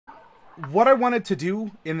what I wanted to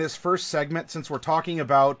do in this first segment, since we're talking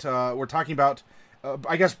about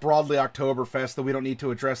I guess broadly Oktoberfest, though we don't need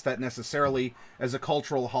to address that necessarily as a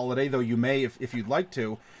cultural holiday, though you may if you'd like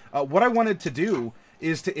to. What I wanted to do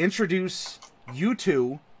is to introduce you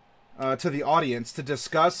two to the audience to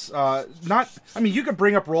discuss. Not, I mean, you could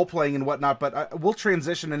bring up role playing and whatnot, but we'll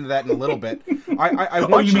transition into that in a little bit. I Oh,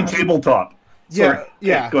 want you mean tabletop? Sorry. Yeah,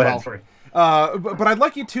 yeah. Go ahead. Well, Sorry. but I'd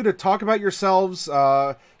like you two to talk about yourselves.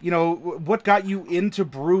 What got you into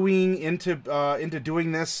brewing, into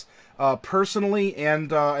doing this personally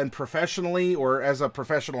and professionally, or as a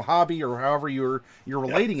professional hobby, or however you're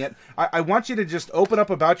relating it. I want you to just open up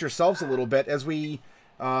about yourselves a little bit as we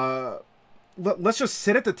let's just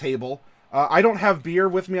sit at the table. I don't have beer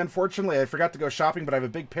with me, unfortunately. I forgot to go shopping, but I have a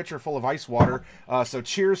big pitcher full of ice water. So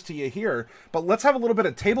cheers to you here. But let's have a little bit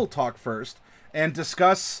of table talk first and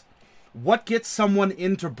discuss what gets someone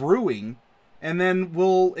into brewing, and then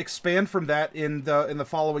we'll expand from that in the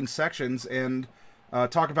following sections and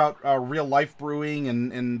talk about real life brewing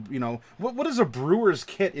and what is a brewer's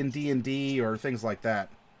kit in D&D or things like that.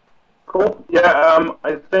 Cool. Yeah,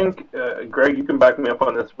 I think, Greg, you can back me up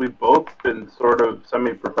on this. We've both been sort of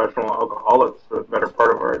semi-professional alcoholics for the better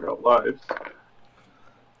part of our adult lives.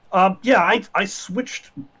 I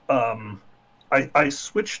switched. I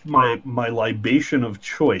switched my libation of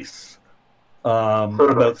choice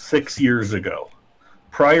about 6 years ago.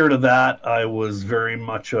 Prior to that, I was very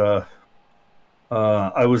much I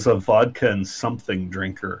was a vodka and something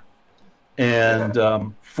drinker,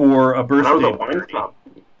 and for a birthday I was a party, wine snob.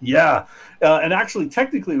 and actually,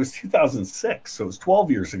 technically, it was 2006, so it was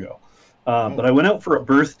 12 years ago. But I went out for a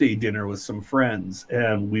birthday dinner with some friends,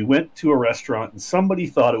 and we went to a restaurant, and somebody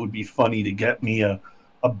thought it would be funny to get me a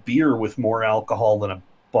beer with more alcohol than a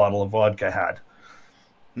bottle of vodka had.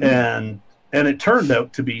 And it turned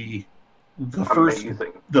out to be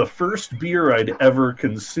the first beer I'd ever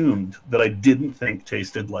consumed that I didn't think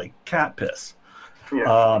tasted like cat piss.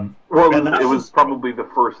 Yeah. It was probably the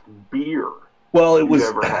first beer. Well, it was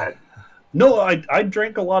ever had. No, I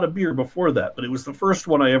drank a lot of beer before that, but it was the first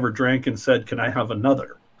one I ever drank and said, "Can I have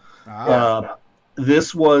another?"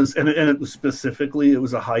 This was, and it was specifically, it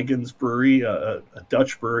was a Huygens brewery, a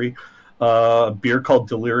Dutch brewery, a beer called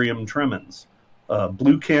Delirium Tremens.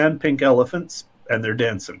 Blue can, pink elephants, and they're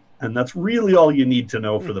dancing. And that's really all you need to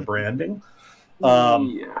know for the branding.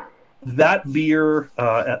 That beer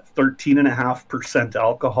at 13.5%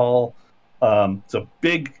 alcohol, it's a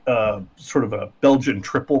big sort of a Belgian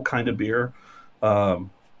triple kind of beer.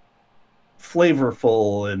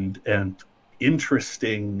 Flavorful and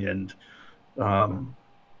interesting and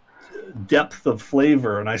depth of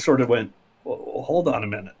flavor. And I sort of went, well, hold on a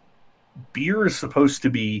minute. Beer is supposed to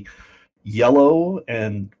be yellow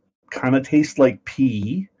and kind of taste like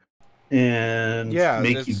pee and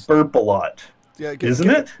make you burp a lot. Yeah, isn't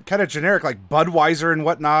it? Kind of generic, like Budweiser and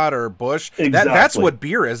whatnot, or Busch. Exactly. That's what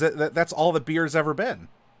beer is. That's all that beer's ever been.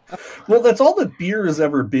 Well, that's all that beer has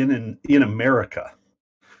ever been in America.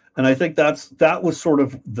 And I think that was sort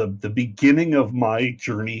of the beginning of my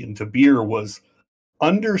journey into beer, was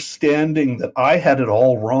understanding that I had it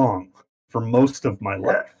all wrong for most of my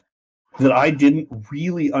life. That I didn't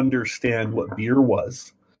really understand what beer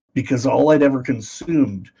was, because all I'd ever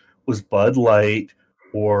consumed was Bud Light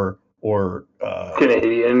or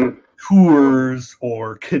Canadian Coors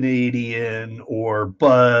or Canadian or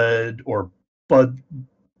Bud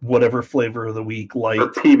whatever flavor of the week, light, or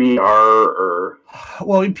PBR, or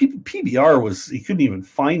PBR was, you couldn't even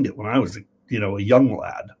find it when I was a young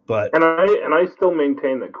lad. But and I still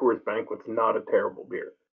maintain that Coors Banquet's not a terrible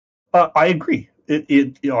beer. I agree.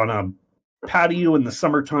 It on a patio in the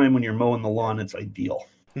summertime when you're mowing the lawn, it's ideal.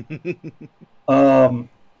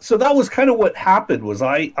 So that was kind of what happened. Was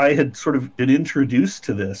I had sort of been introduced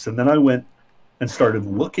to this, and then I went and started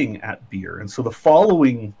looking at beer. And so the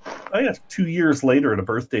following, 2 years later at a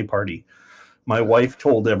birthday party, my wife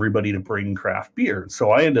told everybody to bring craft beer. So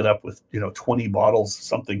I ended up with 20 bottles of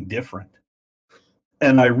something different.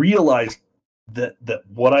 And I realized that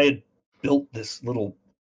what I had built, this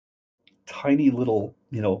tiny little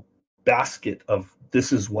basket of,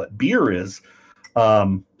 this is what beer is.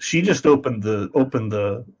 She just opened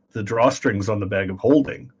the drawstrings on the bag of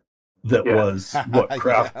holding. That was what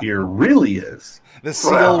craft beer really is. The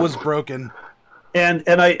seal was broken. And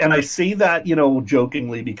I say that,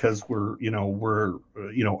 jokingly, because we're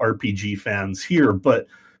RPG fans here, but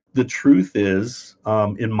the truth is,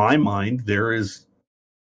 in my mind, there is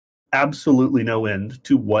absolutely no end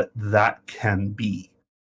to what that can be.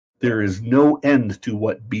 There is no end to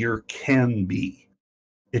what beer can be.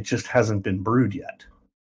 It just hasn't been brewed yet.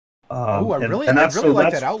 Oh, I really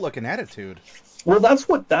like that outlook and attitude. Well, that's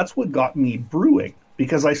what got me brewing,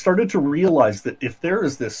 because I started to realize that if there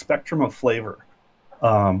is this spectrum of flavor,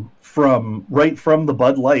 from the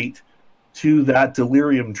Bud Light to that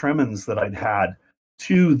delirium tremens that I'd had,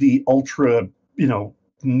 to the ultra,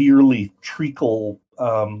 nearly treacle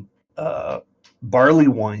barley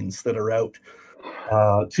wines that are out,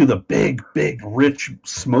 to the big, rich,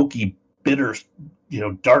 smoky, bitter,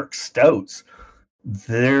 dark stouts,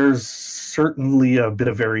 there's certainly a bit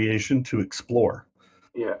of variation to explore.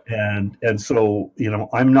 Yeah. And so,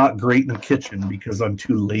 I'm not great in the kitchen because I'm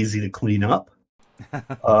too lazy to clean up.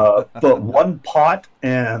 But one pot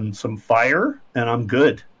and some fire, and I'm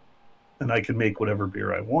good. And I can make whatever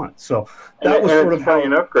beer I want. So that was sort of how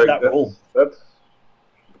that rolled.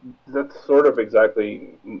 That's sort of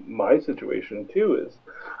exactly my situation too. Is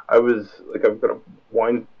I've got a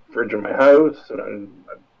wine fridge in my house, and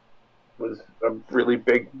I was a really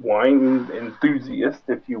big wine enthusiast,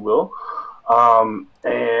 if you will.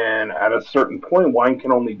 And at a certain point, wine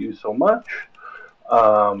can only do so much.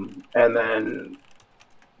 And then,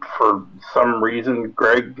 for some reason,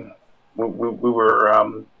 Greg, we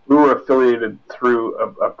were affiliated through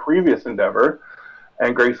a previous endeavor,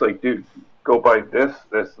 and Greg's like, dude, go buy this,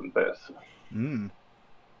 this, and this. Mm.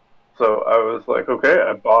 So I was like, okay.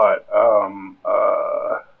 I bought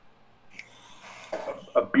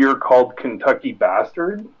a beer called Kentucky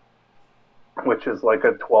Bastard, which is like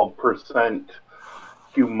a 12%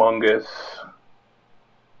 humongous,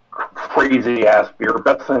 crazy ass beer,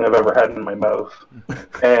 best thing I've ever had in my mouth,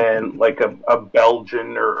 and like a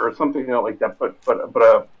Belgian or something like that, but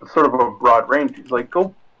a sort of a broad range. He's like,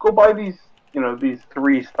 go buy these, these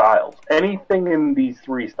three styles, anything in these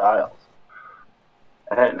three styles.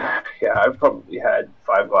 And yeah, I've probably had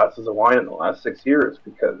 5 glasses of wine in the last 6 years,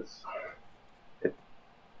 because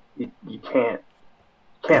you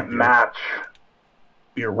can't match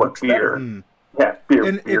beer works beer. Better. Yeah, beer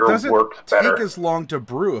works better. Take as long to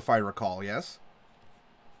brew, if I recall. Yes.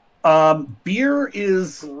 Beer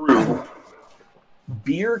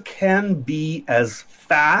can be as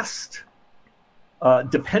fast,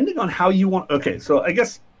 depending on how you want. Okay, so I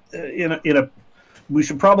guess we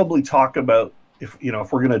should probably talk about, if we're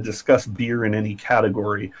going to discuss beer in any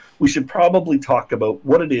category, we should probably talk about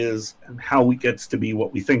what it is and how it gets to be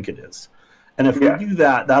what we think it is. And if we do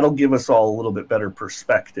that, that'll give us all a little bit better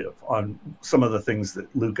perspective on some of the things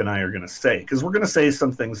that Luke and I are going to say. Because we're going to say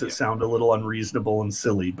some things that sound a little unreasonable and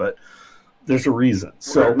silly, but there's a reason.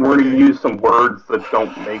 So we're going to use some words that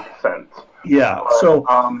don't make sense. Yeah. But, so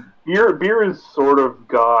beer has sort of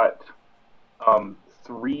got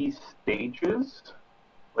 3 stages,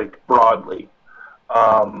 like broadly,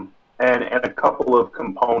 and a couple of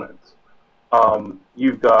components.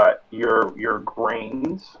 You've got your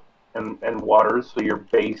grains and waters, so your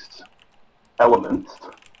base elements,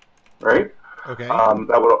 right? Okay.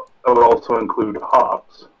 That would also include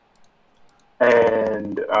hops,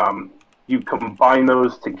 and you combine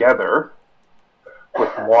those together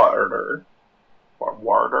with water.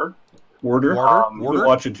 You're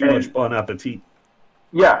watching too much Bon Appetit.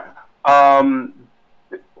 Yeah.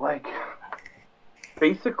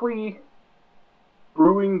 Basically,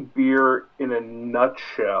 brewing beer in a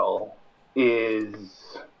nutshell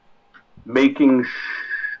is making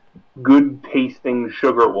good tasting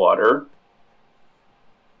sugar water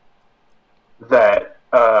that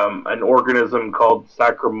an organism called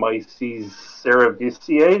Saccharomyces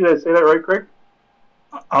cerevisiae. Did I say that right, Craig?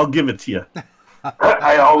 I'll give it to you.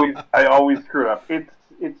 I always screw up. It's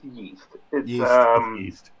yeast. It's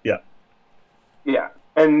yeast. Yeah. Yeah,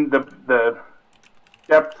 and the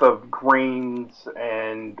depth of grains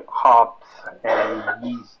and hops and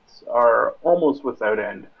yeasts are almost without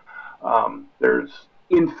end. There's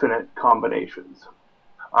infinite combinations.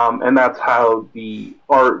 And that's how the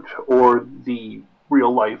art or the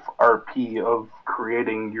real life RP of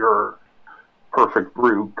creating your perfect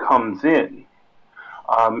brew comes in.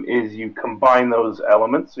 Is you combine those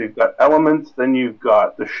elements. So you've got elements, then you've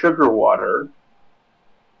got the sugar water,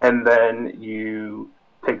 and then you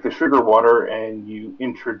take the sugar water and you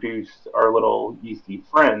introduce our little yeasty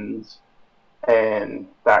friends, and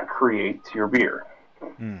that creates your beer.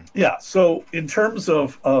 Yeah. So in terms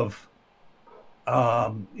of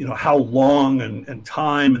how long and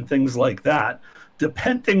time and things like that,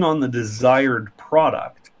 depending on the desired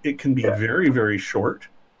product, it can be very, very short,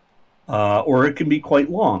 or it can be quite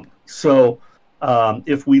long. So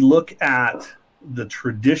if we look at the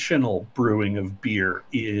traditional brewing of beer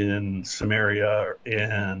in Samaria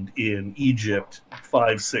and in Egypt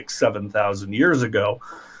 5, 6, 7,000 years ago,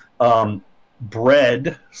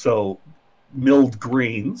 bread, so milled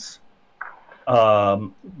grains,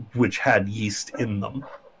 which had yeast in them,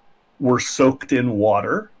 were soaked in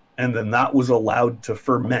water, and then that was allowed to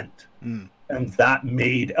ferment, and that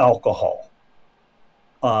made alcohol.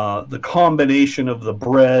 The combination of the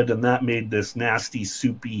bread and that made this nasty,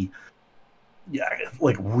 soupy,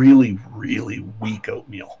 like really, really weak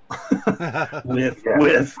oatmeal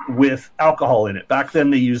with alcohol in it. Back then,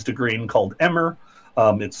 they used a grain called emmer.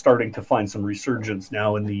 It's starting to find some resurgence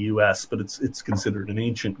now in the U.S., but it's considered an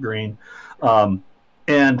ancient grain.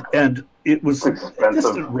 And it was a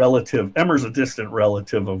distant relative. Emmer's a distant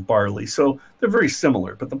relative of barley, so they're very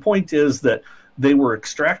similar. But the point is that they were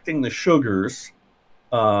extracting the sugars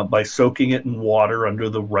by soaking it in water under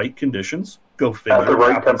the right conditions. Go figure. At the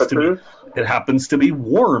right temperatures. It happens to be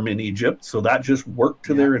warm in Egypt, so that just worked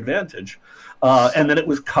to their advantage. And then it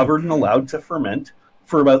was covered and allowed to ferment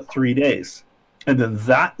for about 3 days. And then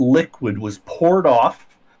that liquid was poured off,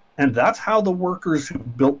 and that's how the workers who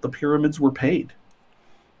built the pyramids were paid.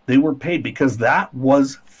 They were paid because that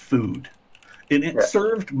was food. And it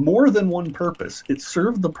served more than one purpose. It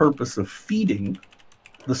served the purpose of feeding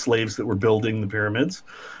the slaves that were building the pyramids.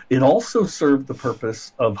 It also served the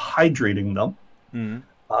purpose of hydrating them,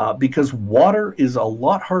 because water is a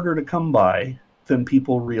lot harder to come by than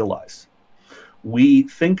people realize. We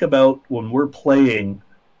think about when we're playing,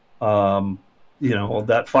 that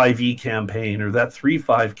 5e campaign or that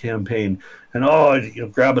 3-5 campaign,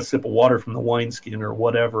 and grab a sip of water from the wineskin or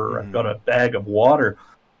whatever. I've got a bag of water.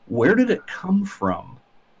 Where did it come from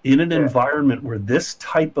in an environment where this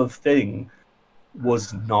type of thing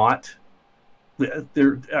was not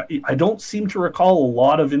there? I don't seem to recall a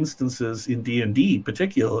lot of instances in D&D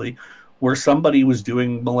particularly where somebody was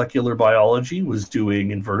doing molecular biology, was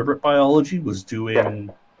doing invertebrate biology, was doing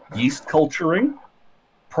yeast culturing.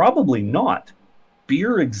 Probably not.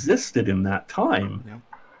 Beer existed in that time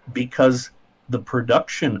because the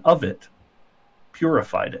production of it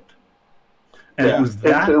purified it. And it was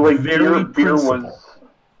that very beer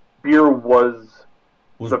was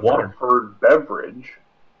the water. preferred beverage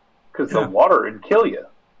because the water would kill you.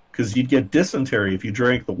 Because you'd get dysentery if you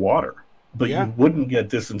drank the water, but you wouldn't get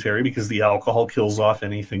dysentery because the alcohol kills off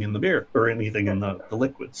anything in the beer or anything in the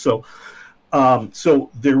liquid. So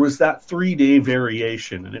there was that 3-day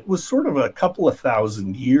variation, and it was sort of a couple of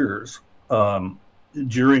thousand years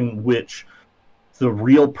during which the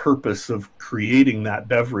real purpose of creating that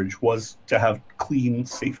beverage was to have clean,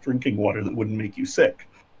 safe drinking water that wouldn't make you sick.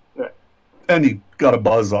 And you got a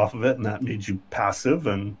buzz off of it, and that made you passive,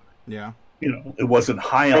 and it wasn't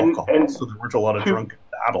high alcohol, so there weren't a lot of drunken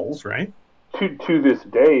battles, right? To this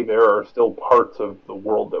day, there are still parts of the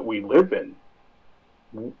world that we live in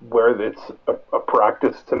where it's a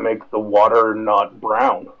practice to make the water not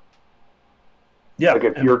brown. Yeah, like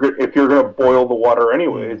if you're going to boil the water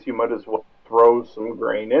anyways, you might as well throw some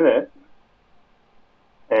grain in it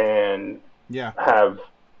and have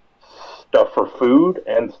stuff for food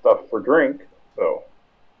and stuff for drink. So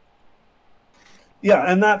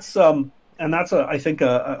and that's I think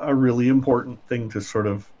a really important thing to sort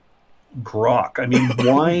of grok. I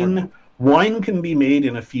mean, wine can be made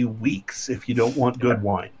in a few weeks if you don't want good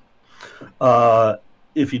wine.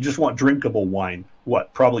 If you just want drinkable wine,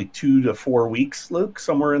 probably 2 to 4 weeks, Luke,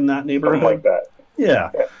 somewhere in that neighborhood. Something like that.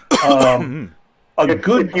 Yeah.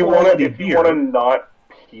 If you want to not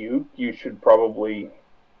puke, you should probably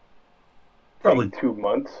 2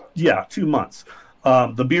 months. Yeah, 2 months.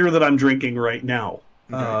 The beer that I'm drinking right now,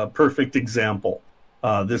 perfect example.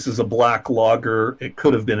 This is a black lager. It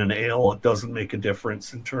could have been an ale. It doesn't make a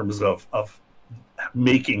difference in terms of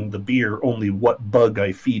making the beer, only what bug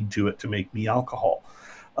I feed to it to make me alcohol.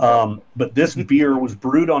 But this beer was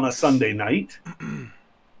brewed on a Sunday night,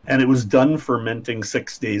 and it was done fermenting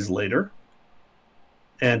 6 days later.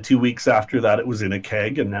 And 2 weeks after that, it was in a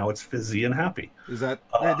keg, and now it's fizzy and happy. Is that?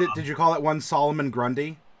 Did you call it one Solomon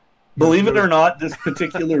Grundy? Believe it or not, this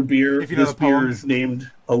particular beer, beer is named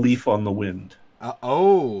A Leaf on the Wind.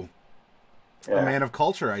 A man of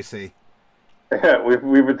culture, I see. Yeah,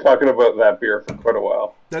 we've been talking about that beer for quite a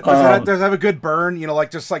while. Does it have a good burn?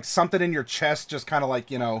 Just like something in your chest, just kind of like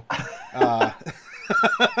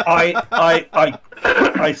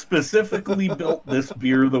I specifically built this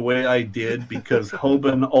beer the way I did because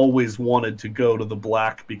Hoban always wanted to go to the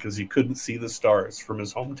black because he couldn't see the stars from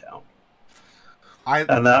his hometown.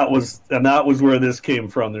 And that was where this came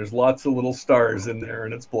from. There's lots of little stars in there,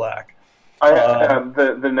 and it's black.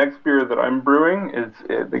 The next beer that I'm brewing is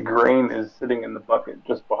the grain is sitting in the bucket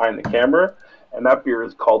just behind the camera, and that beer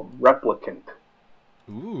is called Replicant.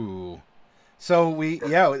 Ooh, so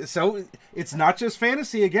so it's not just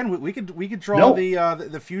fantasy again. We could draw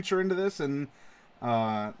the future into this, and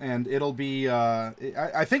it'll be.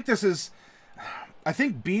 I think this is. I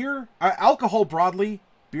think beer, alcohol broadly,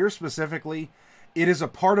 beer specifically, it is a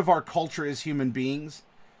part of our culture as human beings.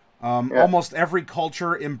 Almost every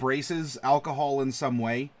culture embraces alcohol in some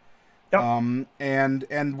way. Yep.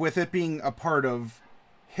 And with it being a part of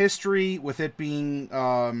history, with it being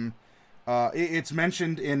it's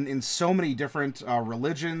mentioned in so many different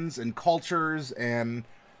religions and cultures, and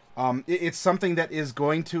it's something that is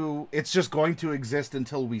it's just going to exist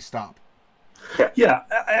until we stop. Yeah,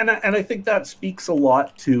 and I think that speaks a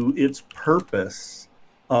lot to its purpose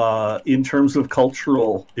in terms of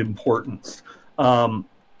cultural importance.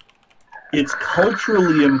 It's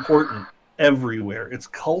culturally important everywhere. It's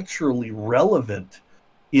culturally relevant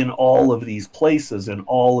in all of these places, in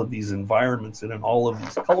all of these environments, and in all of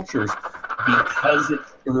these cultures, because it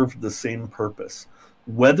served the same purpose.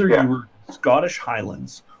 Whether you were Scottish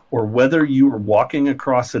Highlands, or whether you were walking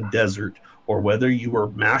across a desert, or whether you were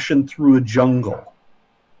mashing through a jungle,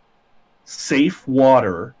 safe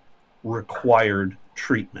water required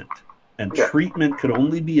treatment. And treatment could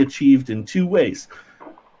only be achieved in two ways.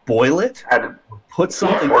 Boil it, put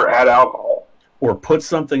something, or add alcohol, or put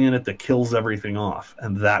something in it that kills everything off,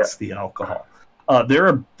 and that's the alcohol. There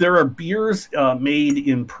are beers made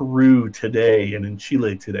in Peru today and in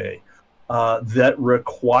Chile today that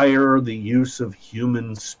require the use of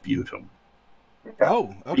human sputum.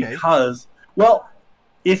 Oh, okay. Because, well,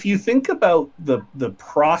 if you think about the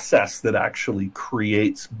process that actually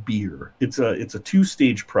creates beer, it's a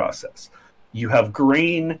two-stage process. You have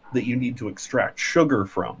grain that you need to extract sugar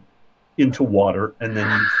from into water, and then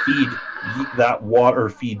you feed that water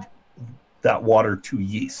to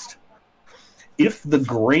yeast. If the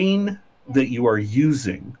grain that you are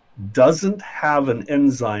using doesn't have an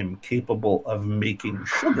enzyme capable of making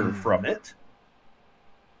sugar from it,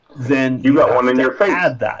 then you got one in your face.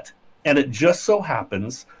 Add that. And it just so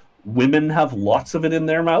happens women have lots of it in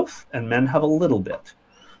their mouth and men have a little bit.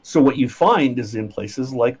 So what you find is in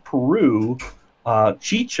places like Peru,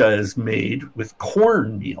 chicha is made with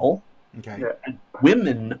cornmeal. Okay. And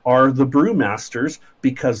women are the brewmasters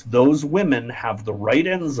because those women have the right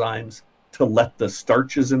enzymes to let the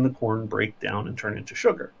starches in the corn break down and turn into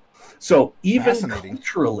sugar. So even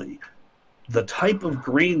culturally, the type of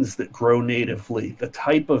grains that grow natively, the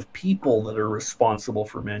type of people that are responsible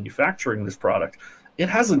for manufacturing this product, it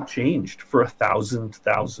hasn't changed for 1,000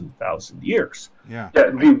 years. Yeah.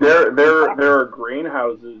 Dude, there are grain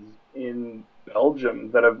houses in Belgium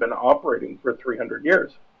that have been operating for 300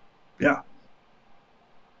 years. Yeah.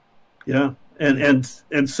 Yeah. And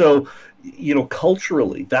so,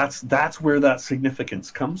 culturally, that's where that significance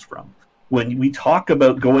comes from. When we talk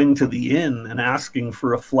about going to the inn and asking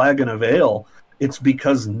for a flagon of ale, it's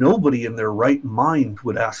because nobody in their right mind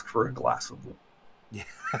would ask for a glass of wine. Yeah.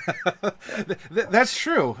 That's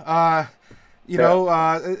true.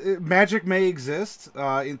 Magic may exist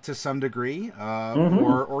to some degree,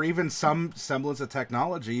 or even some semblance of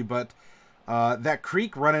technology, but that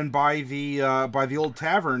creek running by the old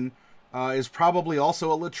tavern is probably also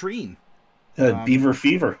a latrine. Beaver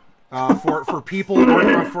fever. For people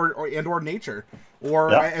or nature,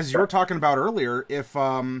 or as you were talking about earlier, if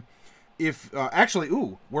actually,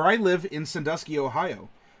 where I live in Sandusky, Ohio,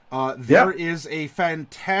 there is a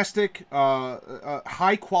fantastic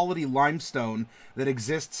high quality limestone that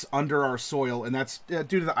exists under our soil, and that's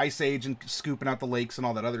due to the ice age and scooping out the lakes and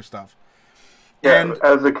all that other stuff. Yeah, and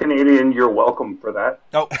as a Canadian, you're welcome for that.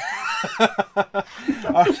 Oh,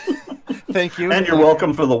 thank you. And you're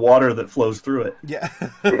welcome for the water that flows through it. Yeah.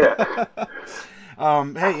 Yeah.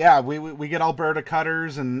 Hey, yeah, we get Alberta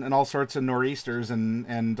cutters and all sorts of nor'easters,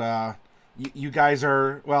 and you guys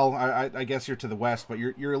are, well, I guess you're to the west, but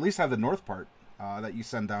you're at least have the north part that you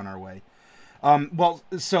send down our way. Well,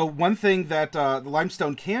 so one thing that the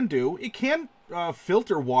limestone can do, it can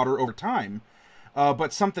filter water over time.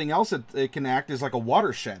 But something else it can act as like a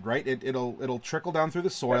watershed, right? It'll trickle down through the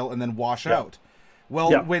soil and then wash out.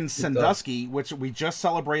 Well, when Sandusky, which we just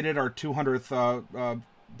celebrated our 200th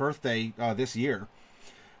birthday this year,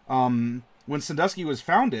 when Sandusky was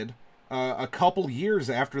founded, a couple years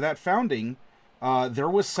after that founding, there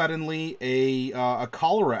was suddenly a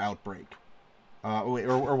cholera outbreak,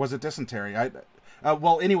 or was it dysentery?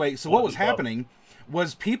 Well, anyway, so what was happening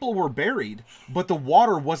was people were buried, but the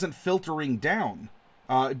water wasn't filtering down.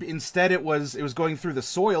 Instead, it was going through the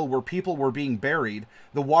soil where people were being buried.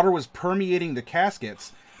 The water was permeating the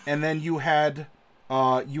caskets, and then you had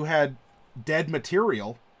dead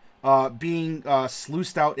material being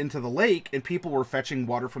sluiced out into the lake, and people were fetching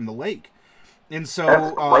water from the lake. And so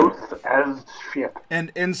that's gross as shit.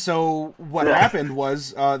 And so what happened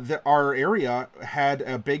was our area had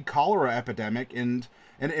a big cholera epidemic, and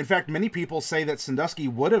in fact, many people say that Sandusky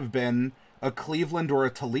would have been a Cleveland or a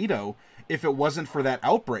Toledo if it wasn't for that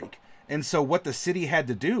outbreak. And so what the city had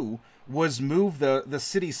to do was move the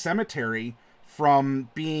city cemetery from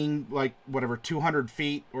being like, whatever, 200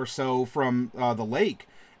 feet or so from the lake.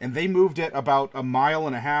 And they moved it about 1.5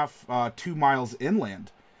 miles, 2 miles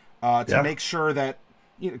inland to make sure that,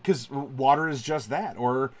 because water is just that.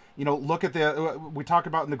 Or, look at we talk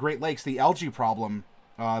about in the Great Lakes, the algae problem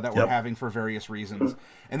that we're having for various reasons.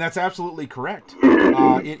 And that's absolutely correct.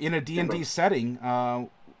 In a D&D setting,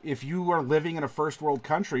 if you are living in a first world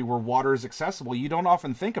country where water is accessible, you don't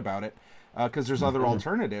often think about it because there's other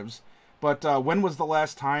alternatives. But when was the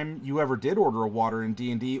last time you ever did order a water in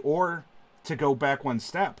D&D? Or, to go back one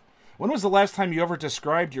step, when was the last time you ever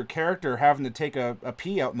described your character having to take a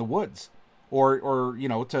pee out in the woods? Or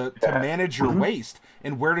to manage your waste?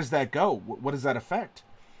 And where does that go? What does that affect?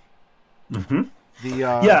 Mm-hmm.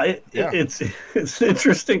 It's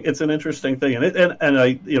interesting. It's an interesting thing, and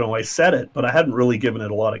I said it, but I hadn't really given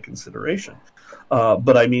it a lot of consideration.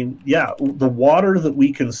 But I mean, the water that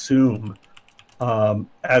we consume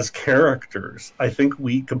as characters, I think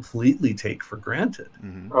we completely take for granted.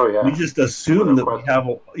 Mm-hmm. Oh yeah, we just assume that we have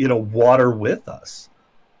water with us,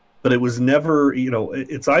 but it was never.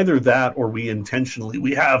 It's either that or we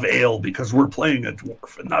have ale because we're playing a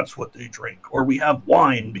dwarf and that's what they drink, or we have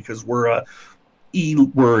wine because we're a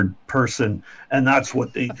E-word person and that's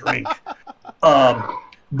what they drink.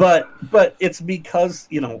 But it's because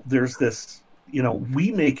there's this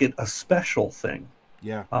we make it a special thing.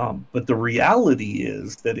 Yeah. But the reality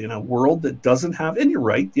is that in a world that doesn't have, and you're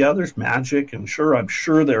right, there's magic, and I'm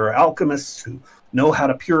sure there are alchemists who know how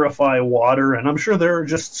to purify water, and I'm sure there are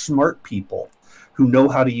just smart people who know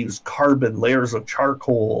how to use carbon, layers of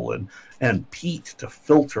charcoal and peat to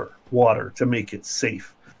filter water to make it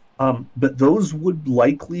safe. But those would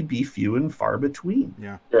likely be few and far between.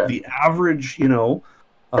 Yeah. The average, and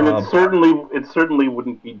it certainly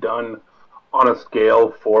wouldn't be done on a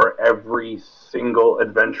scale for every single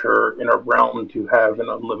adventurer in a realm to have an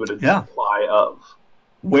unlimited supply of.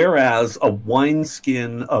 Whereas a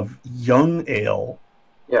wineskin of young ale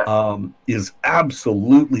is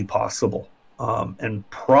absolutely possible and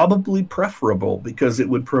probably preferable because it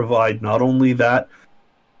would provide not only that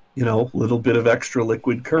little bit of extra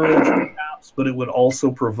liquid courage, perhaps, but it would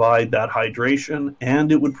also provide that hydration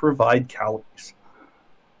and it would provide calories.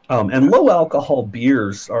 And low alcohol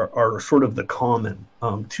beers are sort of the common.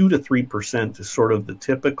 2 to 3% is sort of the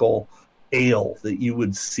typical ale that you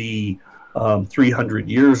would see 300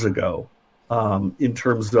 years ago in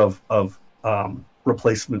terms of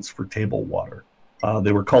replacements for table water.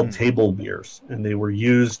 They were called table beers, and they were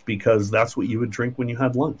used because that's what you would drink when you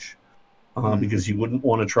had lunch. Because you wouldn't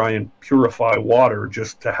want to try and purify water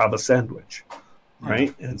just to have a sandwich,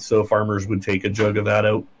 right? And so farmers would take a jug of that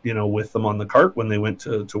out, with them on the cart when they went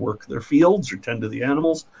to work their fields or tend to the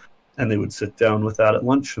animals, and they would sit down with that at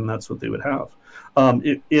lunch, and that's what they would have.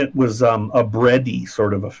 It was a bready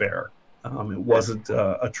sort of affair. It wasn't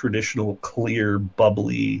a traditional, clear,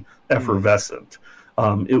 bubbly, effervescent.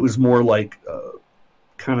 It was more like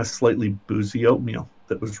kind of slightly boozy oatmeal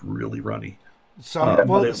that was really runny. Some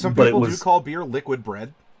people do call beer liquid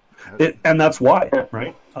bread, and that's why,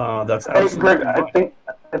 right? That's absolutely Greg, why.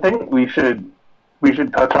 I think we should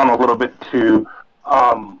touch on a little bit too.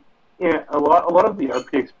 A lot of the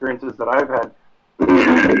RP experiences that I've had,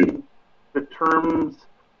 the terms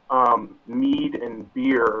mead and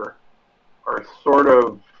beer are sort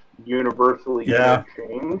of universally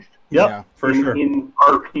interchanged. For sure. In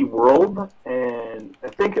RP world, and I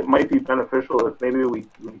think it might be beneficial if maybe we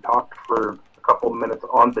talked for a couple of minutes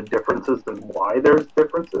on the differences and why there's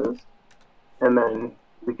differences, and then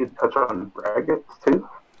we could touch on braggots too.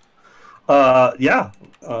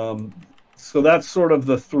 So that's sort of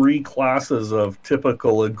the three classes of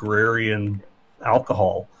typical agrarian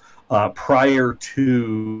alcohol prior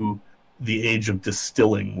to the age of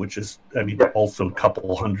distilling, which is, also a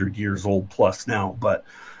couple hundred years old plus now. But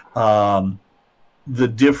the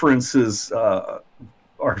differences are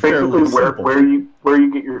fairly simple. Where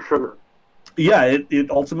you get your sugar. Yeah,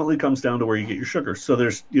 it ultimately comes down to where you get your sugar. So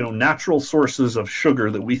there's natural sources of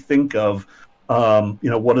sugar that we think of.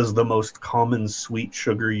 What is the most common sweet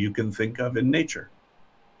sugar you can think of in nature?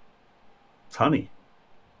 It's honey.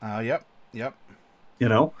 Yep.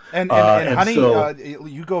 And honey. So,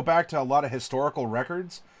 you go back to a lot of historical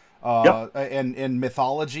records, and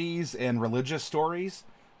mythologies and religious stories,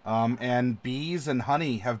 and bees and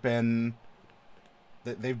honey have been.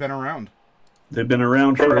 They've been around. They've been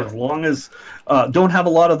around for as long as. Don't have a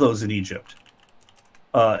lot of those in Egypt,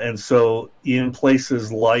 and so in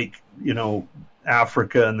places like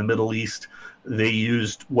Africa and the Middle East, they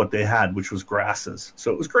used what they had, which was grasses.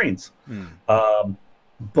 So it was grains. Hmm.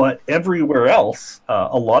 But everywhere else,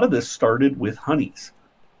 a lot of this started with honeys.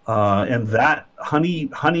 And that honey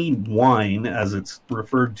wine, as it's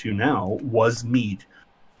referred to now, was mead.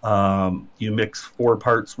 You mix 4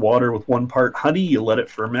 parts water with 1 part honey, you let it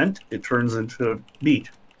ferment, it turns into mead.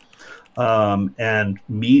 And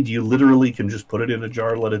mead, you literally can just put it in a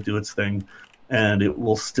jar, let it do its thing, and it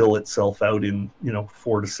will still itself out in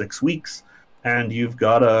 4 to 6 weeks. And you've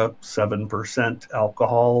got a 7%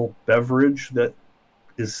 alcohol beverage that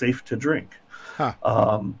is safe to drink. Huh.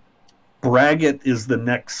 Braggot is the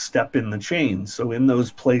next step in the chain. So in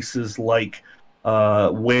those places like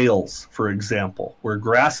Wales, for example, where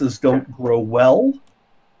grasses don't grow well,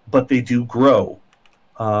 but they do grow.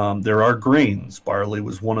 There are grains. Barley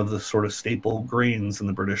was one of the sort of staple grains in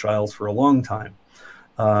the British Isles for a long time.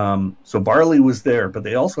 So barley was there, but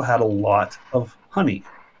they also had a lot of honey,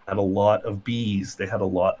 had a lot of bees. They had a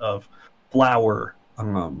lot of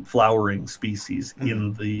flowering species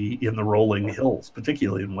in the rolling hills,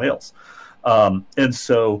 particularly in Wales. And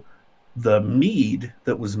so the mead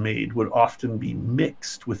that was made would often be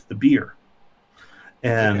mixed with the beer,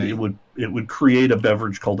 and it would create a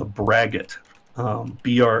beverage called a braggot, Braggot.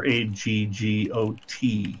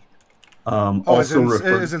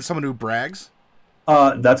 Isn't someone who brags?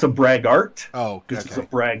 That's a braggart. Oh, this okay. is a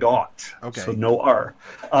braggot. Okay. So no R.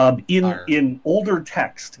 In older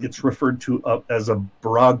text, it's referred to as a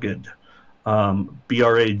bragd,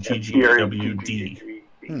 Braggwd.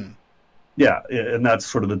 Yeah, and that's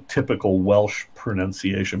sort of the typical Welsh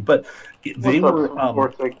pronunciation. But they were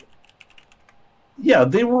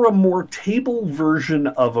a more table version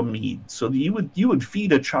of a mead. So you would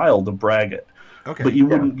feed a child a braggot, but you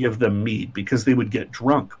wouldn't give them mead because they would get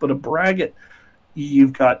drunk. But a braggot,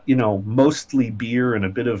 you've got mostly beer and a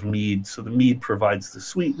bit of mead. So the mead provides the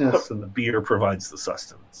sweetness, and the beer provides the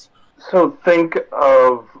sustenance. So think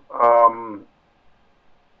of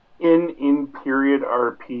in period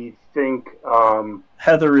RP. Think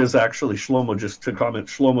heather is actually Shlomo. Just to comment,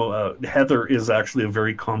 Shlomo, heather is actually a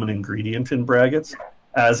very common ingredient in braggots,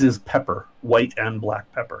 as is pepper, white and black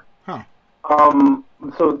pepper. Huh.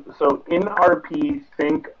 So in RP,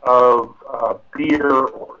 think of beer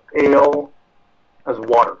or ale as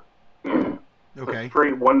water. Okay. A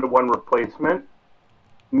straight 1-to-1 replacement.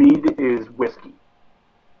 Mead is whiskey.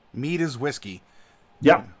 Mead is whiskey.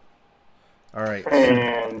 Yeah. All right.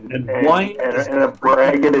 And wine and a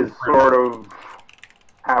braggot is sort of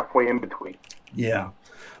halfway in between. Yeah.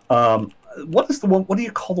 What is the one? What do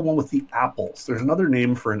you call the one with the apples? There's another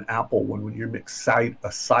name for an apple one when you mix a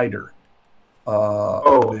cider with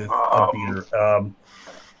a beer.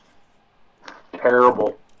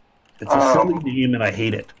 Terrible. It's a silly name, and I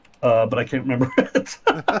hate it, but I can't remember it.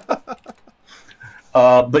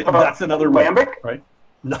 But that's another lambic, right?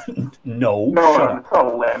 No, it's not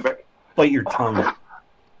lambic. Bite your tongue.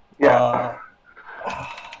 Yeah.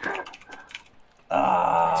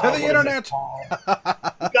 To the internet.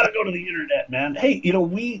 You gotta go to the internet, man. Hey,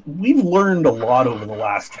 we've learned a lot over the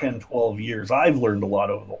last 10, 12 years. I've learned a lot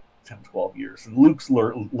over the 10, 12 years. And Luke's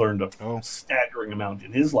learned a staggering amount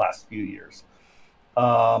in his last few years.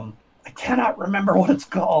 I cannot remember what it's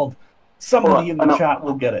called. Somebody in the chat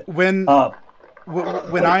will get it. When go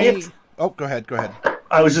ahead.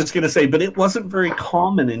 I was just going to say, but it wasn't very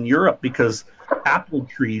common in Europe because apple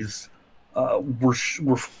trees were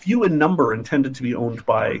few in number and tended to be owned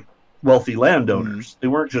by wealthy landowners. They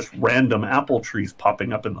weren't just random apple trees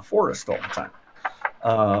popping up in the forest all the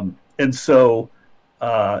time. And so,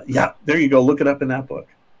 there you go. Look it up in that book.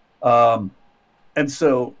 And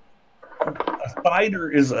so, a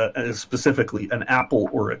cider is specifically an apple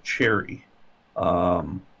or a cherry.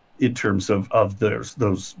 In terms of those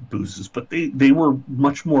boozes, but they were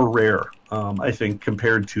much more rare, I think,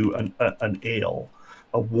 compared to an ale,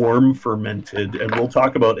 a warm fermented, and we'll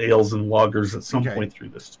talk about ales and lagers at some point through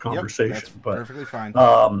this conversation. That's but perfectly fine.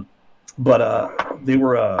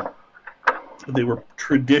 They were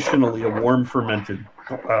traditionally a warm fermented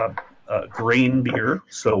grain beer,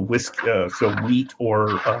 so wheat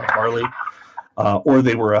or barley. Or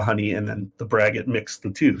they were a honey, and then the braggot mixed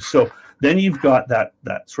the two. So then you've got that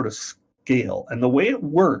sort of scale. And the way it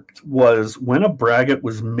worked was when a braggot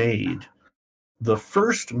was made, the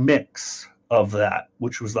first mix of that,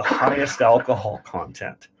 which was the highest alcohol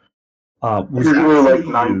content, was usually like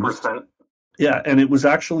 9%. Yeah, and it was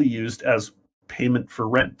actually used as payment for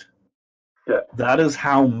rent. Yeah. That is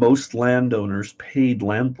how most landowners paid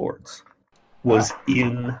landlords, was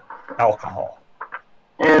in alcohol.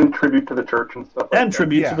 And tribute to the church and stuff like and that.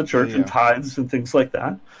 Tribute to the church and tithes and things like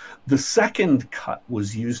that. The second cut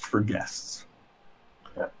was used for guests.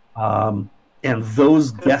 Yeah. And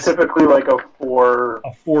those It's typically like a 4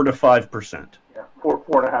 to 5%. Yeah,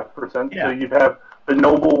 4.5%. Yeah. So you'd have the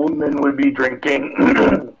nobleman would be drinking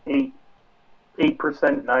 8%,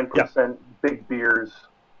 9% big beers,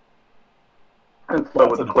 and so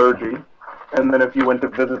would the clergy. And then if you went to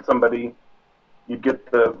visit somebody, you'd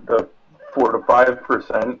get the 4 to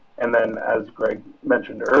 5%, and then as Greg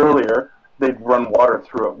mentioned earlier, they'd run water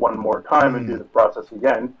through it one more time and do the process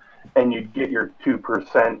again, and you'd get your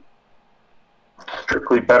 2%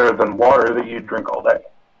 strictly better than water that you'd drink all day.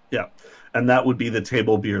 Yeah, and that would be the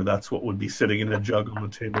table beer. That's what would be sitting in a jug on the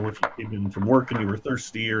table if you came in from work and you were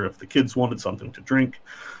thirsty, or if the kids wanted something to drink,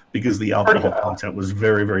 because the alcohol content was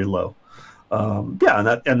very, very low. And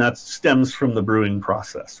that stems from the brewing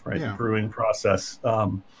process, right? Yeah. The brewing process.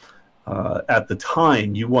 At the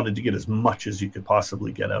time, you wanted to get as much as you could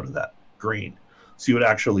possibly get out of that grain, so you would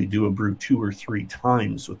actually do a brew 2 or 3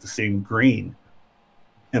 times with the same grain.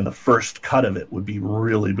 And the first cut of it would be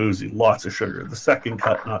really boozy, lots of sugar. The second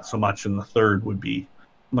cut, not so much, and the third would be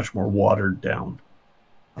much more watered down.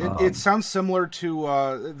 It sounds similar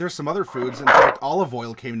to there's some other foods. In fact, olive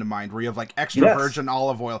oil came to mind, where you have like extra virgin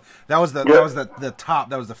olive oil. That was the top.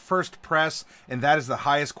 That was the first press, and that is the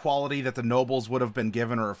highest quality that the nobles would have been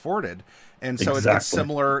given or afforded. And so it's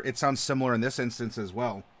similar. It sounds similar in this instance as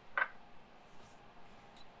well.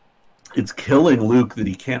 It's killing Luke that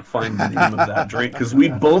he can't find the name of that drink, because we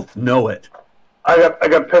both know it. I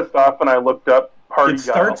got pissed off and I looked up Party It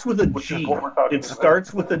starts with a G. It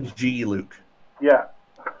starts with a G, Luke. Yeah.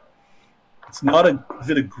 It's not a. Is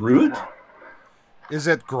it a Groot? Is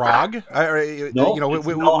it grog? No,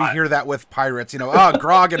 we hear that with pirates.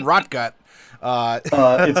 Grog and rotgut.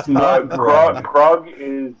 It's not grog. Grog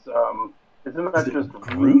is isn't that just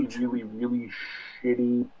really, Groot? really, really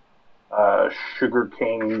shitty sugar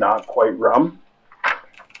cane, not quite rum?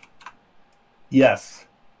 Yes.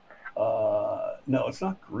 No, it's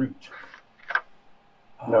not Groot.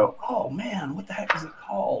 No. Oh man, what the heck is it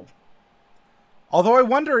called? Although I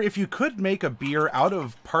wonder if you could make a beer out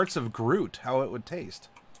of parts of Groot, how it would taste.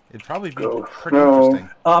 It'd probably be pretty interesting.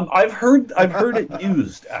 I've heard it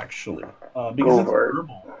used actually because it's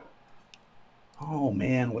herbal. Oh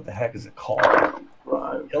man, what the heck is it called?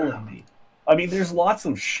 Killing me. I mean, there's lots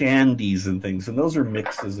of shandies and things, and those are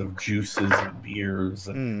mixes of juices and beers.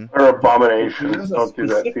 And They're abominations. Don't do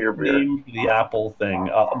that to your beer. Name for the apple thing.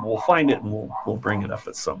 We'll find it and we'll bring it up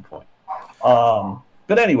at some point.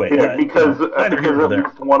 But anyway, because at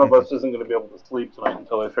least one of us isn't going to be able to sleep tonight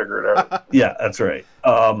until I figure it out. Yeah, that's right.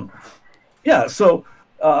 So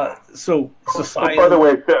society. By the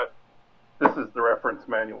way, this is the reference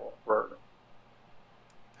manual for.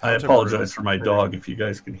 I apologize for my dog if you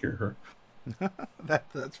guys can hear her.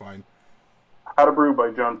 That's fine. How to Brew by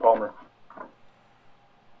John Palmer.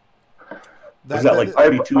 Is that like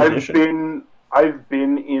 32 edition? I've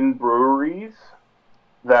been in breweries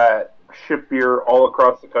that ship beer all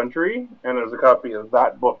across the country, and there's a copy of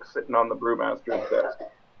that book sitting on the brewmaster's desk.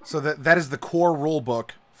 So that is the core rule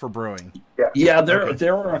book for brewing. Yeah.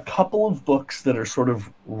 There are a couple of books that are sort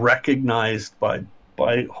of recognized by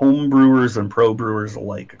home brewers and pro brewers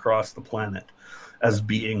alike across the planet as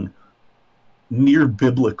being near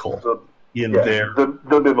biblical their the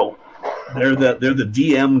Bible. They're the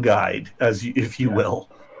DM guide, if you will.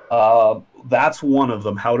 That's one of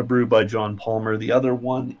them, How to Brew by John Palmer. The other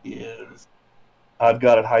one is, I've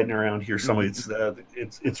got it hiding around here somewhere.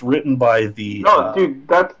 It's written by the. No, dude,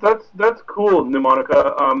 that's cool,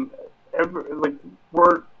 Pneumonica.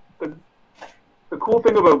 The cool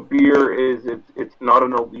thing about beer is it's not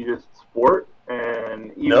an elitist sport,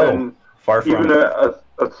 and far from even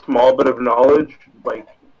a small bit of knowledge, like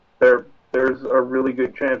there's a really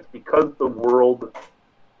good chance, because the world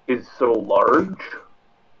is so large,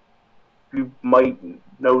 you might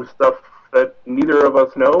know stuff that neither of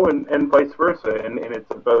us know, and vice versa, and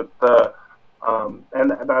it's about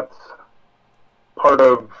and that's part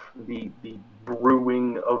of the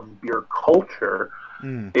brewing of beer culture.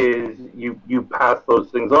 Is you pass those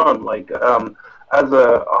things on, like as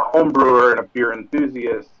a home brewer and a beer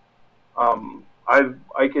enthusiast,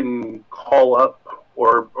 I can call up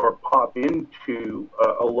or pop into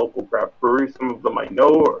a local craft brewery. Some of them I know,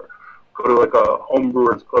 or go to like a home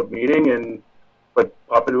brewers club meeting and like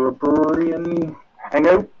pop into a brewery and hang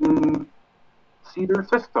out and see their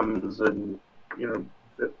systems, and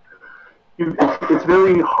it's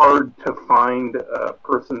very hard to find a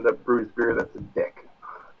person that brews beer that's a dick.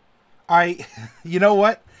 You know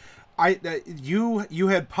what? You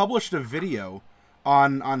had published a video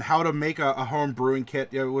on how to make a home brewing kit.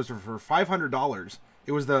 It was for $500.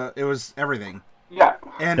 It was everything. Yeah.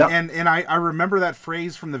 And I remember that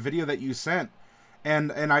phrase from the video that you sent,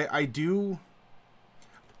 and I do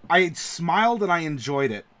I smiled and I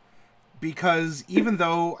enjoyed it, because even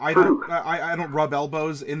though I don't rub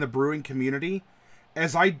elbows in the brewing community,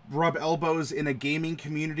 as I rub elbows in a gaming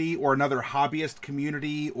community or another hobbyist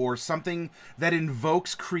community or something that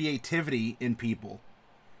invokes creativity in people,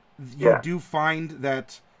 you do find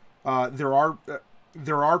that there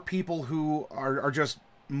are people who are just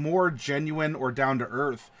more genuine or down to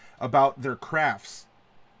earth about their crafts,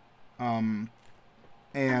 and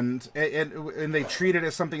they treat it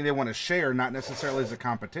as something they want to share, not necessarily as a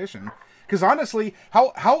competition. Because honestly,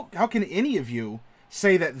 how can any of you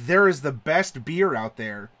say that there is the best beer out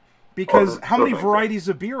there? Because how many varieties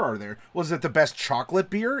of beer are there? Was it the best chocolate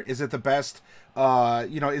beer? Is it the best,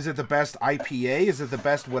 is it the best IPA? Is it the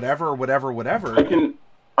best whatever?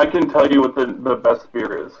 I can tell you what the best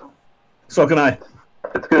beer is. So can I.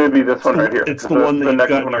 It's going to be this one right here. It's the one that you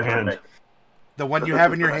got in your hand. The one you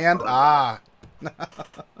have in your hand? Ah.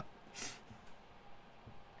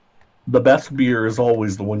 The best beer is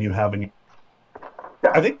always the one you have in your...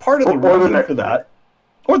 Yeah. I think part of the reason for that,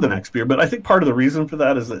 or the next beer, but I think part of the reason for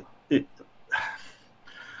that is that it,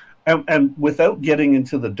 and without getting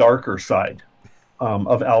into the darker side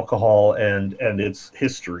of alcohol and its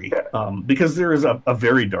history, because there is a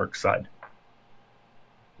very dark side.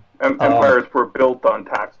 Empires were built on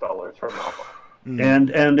tax dollars from alcohol.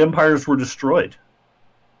 And empires were destroyed.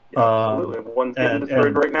 Yeah, absolutely. One's getting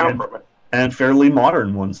destroyed right now from it. And fairly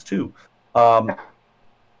modern ones, too.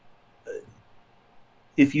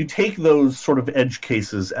 If you take those sort of edge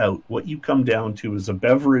cases out, what you come down to is a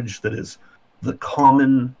beverage that is the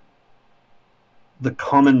common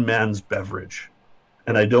man's beverage.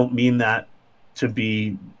 And I don't mean that to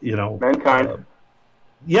be, mankind.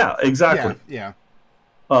 Yeah, exactly. Yeah.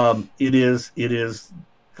 It is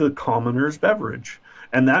the commoner's beverage.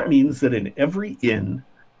 And that means that in every inn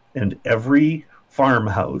and every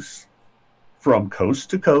farmhouse, from coast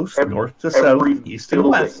to coast, north to south, east and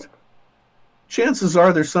west, chances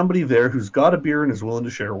are there's somebody there who's got a beer and is willing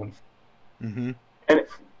to share one. Mm-hmm.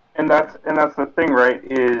 And that's the thing, right?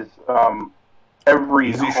 Is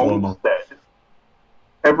every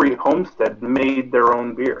homestead made their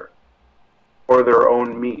own beer, or their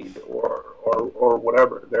own mead, or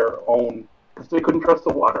whatever, their own, because they couldn't trust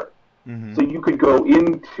the water. Mm-hmm. So you could go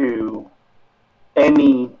into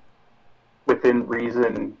any within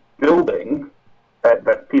reason building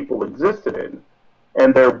that people existed in,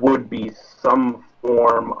 and there would be some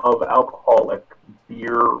form of alcoholic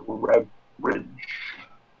beer beverage.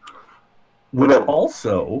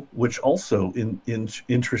 Which also,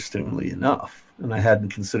 interestingly enough, and I hadn't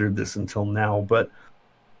considered this until now, but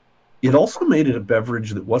it also made it a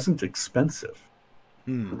beverage that wasn't expensive.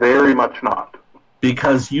 Very much not.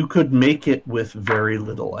 Because you could make it with very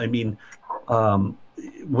little. I mean,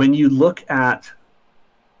 when you look at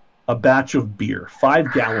a batch of beer,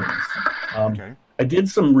 5 gallons. Okay. I did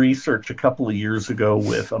some research a couple of years ago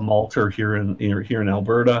with a malter here in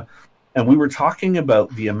Alberta, and we were talking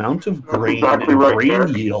about the amount of grain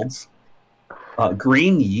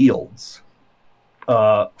grain yields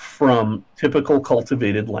from typical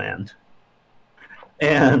cultivated land.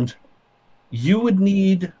 And you would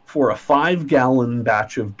need, for a 5-gallon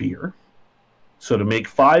batch of beer, so to make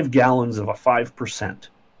 5 gallons of a 5%,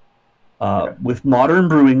 with modern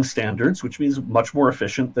brewing standards, which means much more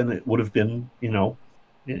efficient than it would have been,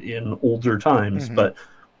 in older times, but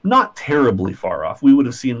not terribly far off. We would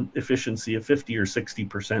have seen efficiency of 50 or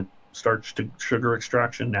 60% starch to sugar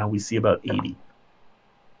extraction. Now we see about 80.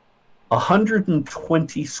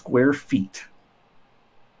 120 square feet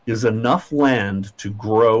is enough land to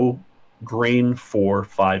grow grain for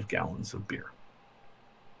 5 gallons of beer.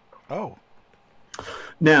 Oh.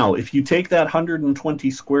 Now, if you take that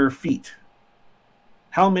 120 square feet,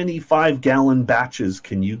 how many 5-gallon batches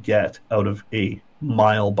can you get out of a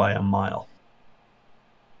mile by a mile?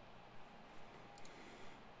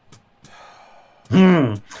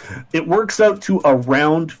 It works out to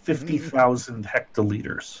around 50,000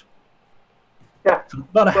 hectoliters. Yeah. So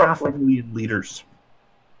about a 500,000 liters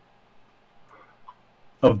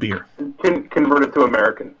of beer. Convert it to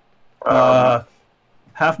American.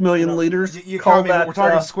 500,000 liters. We're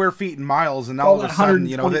talking square feet and miles, and all of a sudden,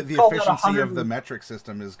 the efficiency of the metric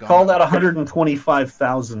system is gone. Call that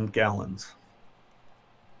 125,000 gallons.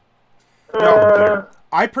 No,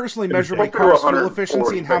 I personally measure my car's fuel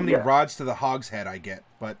efficiency and how many rods to the hogshead I get.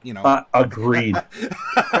 But agreed.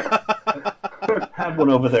 Have one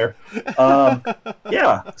over there.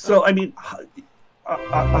 Yeah. So I mean,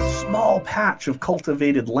 a small patch of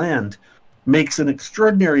cultivated land makes an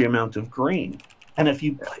extraordinary amount of grain. And if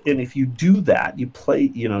you do that, you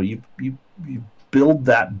build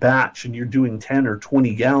that batch and you're doing 10 or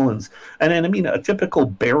 20 gallons. And then, I mean, a typical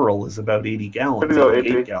barrel is about 80 gallons,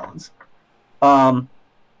 88 gallons.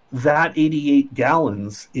 That 88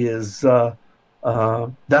 gallons is,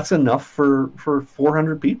 that's enough for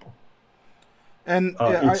 400 people. And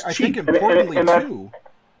I think importantly, too,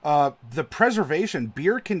 the preservation,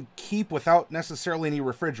 beer can keep without necessarily any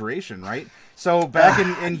refrigeration, right? So back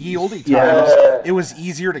in ye olde times, it was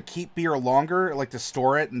easier to keep beer longer, like to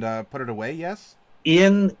store it and put it away, yes?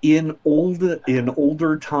 In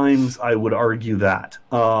older times, I would argue that.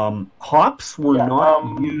 Hops were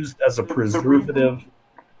not used as a preservative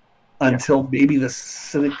until maybe the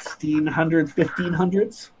 1600s,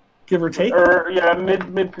 1500s, give or take. Mid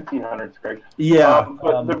 1500s, Greg. Yeah.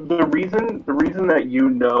 But the reason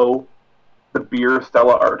that the beer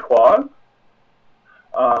Stella Artois,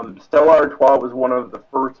 Stella Artois was one of the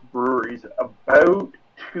first breweries about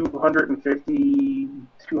 250,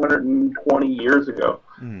 220 years ago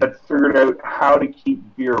that figured out how to keep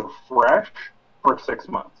beer fresh for 6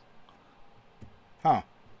 months. Huh.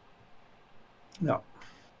 No.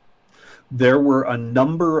 There were a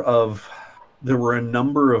number of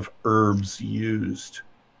herbs used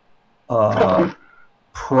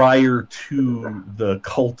prior to the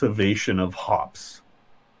cultivation of hops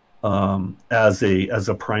as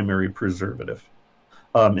a primary preservative.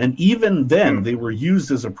 And even then, they were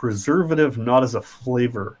used as a preservative, not as a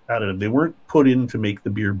flavor additive. They weren't put in to make the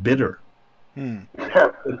beer bitter.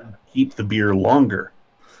 Keep the beer longer.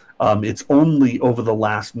 It's only over the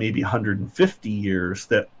last maybe 150 years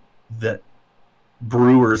that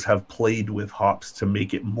brewers have played with hops to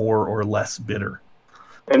make it more or less bitter.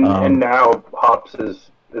 And now hops is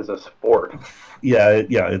a sport. Yeah,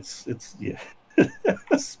 it's a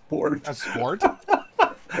sport. A sport?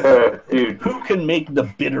 Dude, who can make the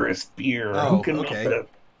bitterest beer? Oh, who can make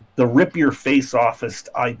the rip your face offest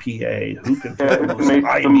IPA? Who can make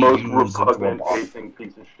the most repugnant tasting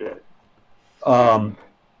piece of shit?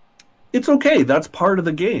 It's okay. That's part of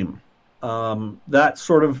the game. That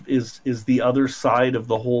sort of is the other side of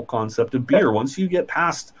the whole concept of beer. Once you get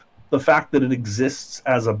past the fact that it exists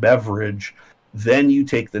as a beverage, then you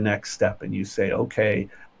take the next step and you say, okay,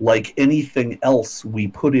 like anything else we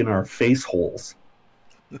put in our face holes,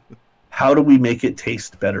 how do we make it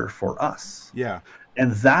taste better for us? Yeah.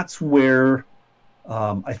 And that's where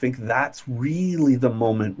I think that's really the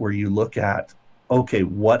moment where you look at, okay,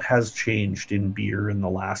 what has changed in beer in the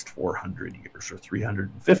last 400 years or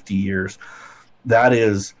 350 years? That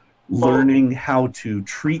is learning how to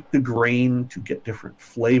treat the grain to get different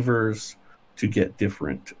flavors, to get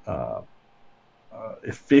different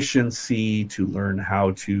efficiency, to learn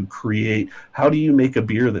how to create. How do you make a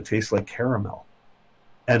beer that tastes like caramel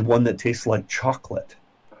and one that tastes like chocolate?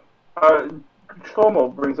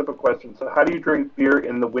 Shlomo brings up a question. So how do you drink beer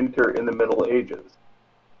in the winter in the Middle Ages?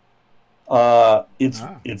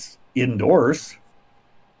 It's indoors.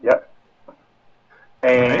 Yep.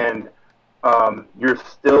 And you're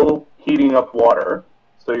still heating up water,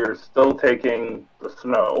 so you're still taking the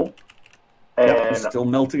snow and still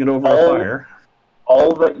melting it over a fire.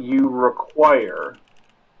 All that you require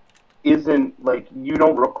isn't like you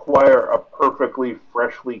don't require a perfectly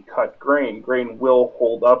freshly cut grain. Grain will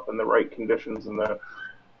hold up in the right conditions in the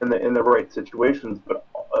right situations, but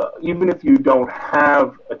even if you don't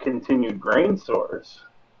have a continued grain source,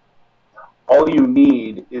 all you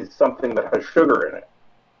need is something that has sugar in it.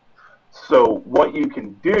 So what you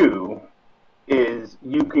can do is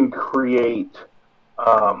you can create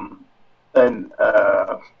how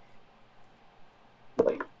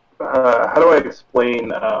do I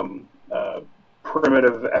explain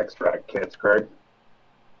primitive extract kits, Craig?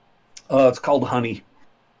 It's called honey.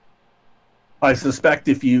 I suspect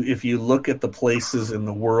if you look at the places in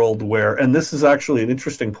the world where, and this is actually an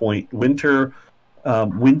interesting point, winter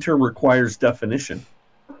requires definition.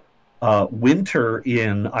 Winter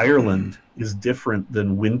in Ireland is different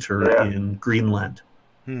than winter in Greenland.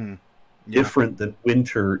 Different than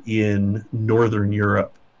winter in Northern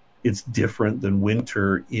Europe. It's different than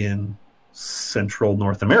winter in Central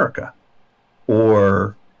North America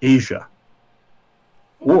or Asia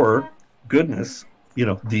or, goodness,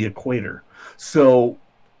 the equator. So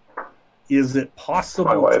is it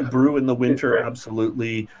possible to brew in the winter?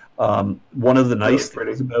 Absolutely. One of the nice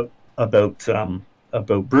things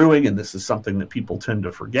about brewing, and this is something that people tend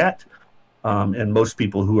to forget, and most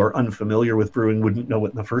people who are unfamiliar with brewing wouldn't know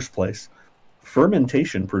it in the first place,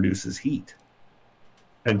 fermentation produces heat,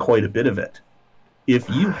 and quite a bit of it. If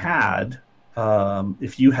you had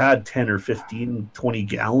 10 or 15, 20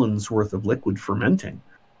 gallons worth of liquid fermenting,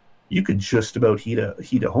 you could just about heat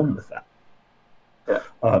a home with that.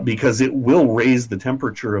 because it will raise the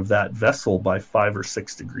temperature of that vessel by 5 or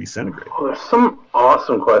 6 degrees centigrade. Oh, there's some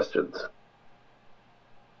awesome questions.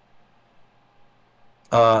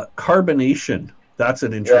 Carbonation. That's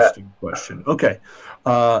an interesting question. Okay.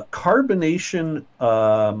 Carbonation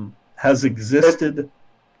has existed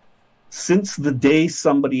since the day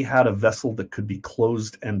somebody had a vessel that could be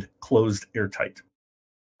closed airtight.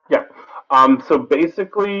 Yeah. So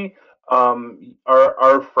basically,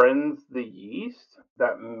 our friends, the yeast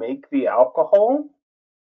that make the alcohol,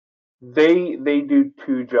 they do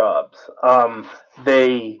two jobs.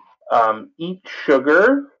 They eat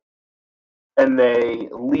sugar, and they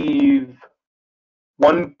leave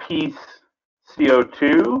one piece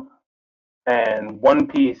CO2 and one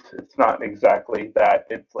piece, it's not exactly that,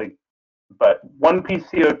 it's like, but one piece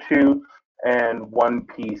CO2 and one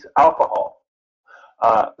piece alcohol.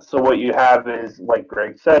 So what you have is, like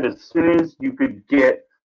Greg said, as soon as you could get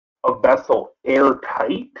a vessel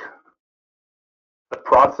airtight, the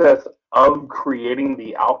process of creating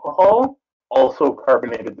the alcohol also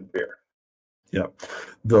carbonated the beer. Yeah.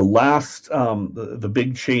 The last, the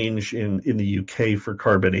big change in the UK for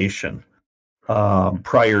carbonation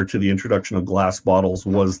prior to the introduction of glass bottles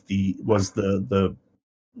was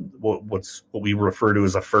what we refer to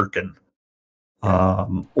as a firkin,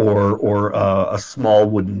 or a small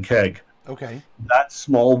wooden keg. Okay. That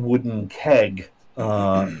small wooden keg,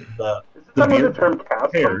 Isn't that where the term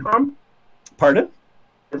cask comes from? Pardon?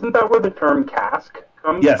 Isn't that where the term cask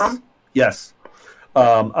comes from? Yes.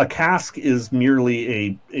 A cask is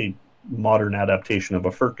merely a modern adaptation of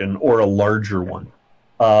a firkin, or a larger one.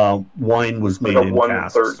 Wine was made in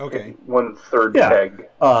casks. Okay. 1/3 keg.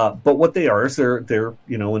 But what they are is they're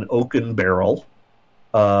an oaken barrel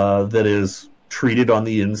that is treated on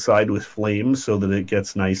the inside with flames so that it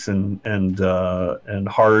gets nice and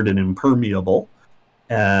hard and impermeable,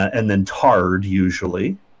 and then tarred.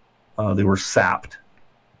 Usually, they were sapped.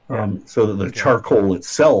 So that the charcoal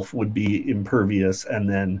itself would be impervious, and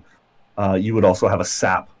then you would also have a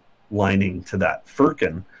sap lining to that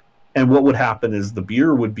firkin. And what would happen is the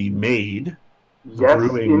beer would be made, the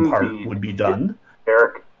brewing part would be done,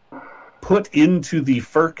 Eric, put into the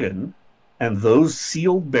firkin, and those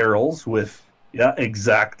sealed barrels with,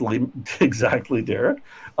 exactly, Derek.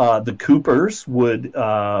 The coopers would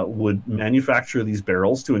manufacture these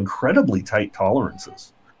barrels to incredibly tight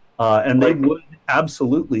tolerances. And they would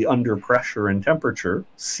absolutely, under pressure and temperature,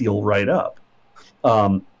 seal right up.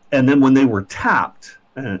 And then when they were tapped,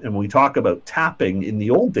 and we talk about tapping, in the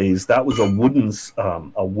old days, that was a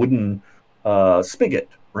wooden spigot,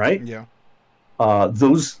 right? Yeah.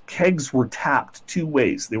 Those kegs were tapped two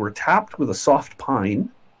ways. They were tapped with a soft pine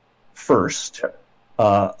first,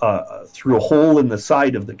 through a hole in the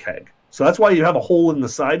side of the keg. So that's why you have a hole in the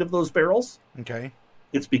side of those barrels. Okay.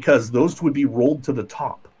 It's because those would be rolled to the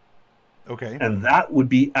top. Okay. And that would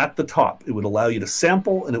be at the top. It would allow you to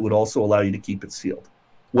sample, and it would also allow you to keep it sealed.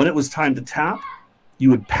 When it was time to tap, you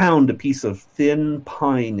would pound a piece of thin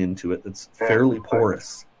pine into it that's fairly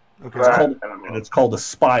porous. Okay. It's called a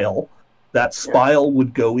spile. That spile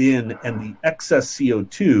would go in, and the excess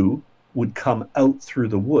CO2 would come out through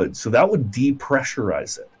the wood. So that would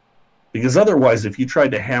depressurize it. Because otherwise, if you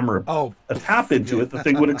tried to hammer a tap into it, the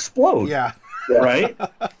thing would explode. Yeah. Right?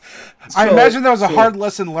 I imagine that was a hard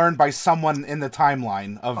lesson learned by someone in the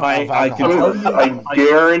timeline of alcohol.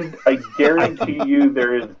 I guarantee you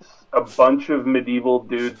there is a bunch of medieval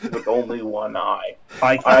dudes with only one eye.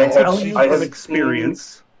 I have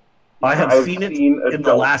experience. I have seen it in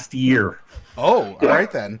the last year. Oh, all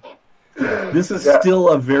right then. This is still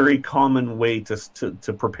a very common way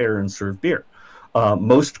to prepare and serve beer.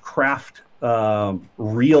 Most craft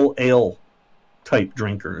real ale type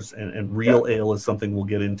drinkers, and real ale is something we'll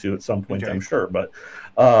get into at some point, I'm sure. But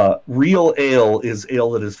real ale is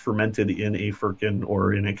ale that is fermented in a firkin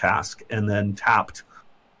or in a cask and then tapped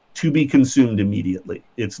to be consumed immediately.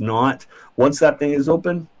 It's not, once that thing is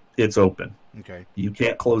open, it's open. Okay. You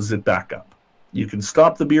can't close it back up. You can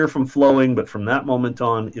stop the beer from flowing, but from that moment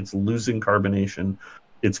on, it's losing carbonation.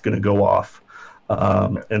 It's going to go off.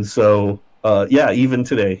 And so, even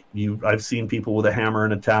today, I've seen people with a hammer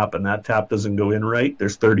and a tap, and that tap doesn't go in right.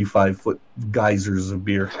 There's 35-foot geysers of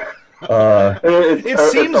beer. It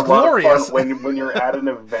seems glorious when you're at an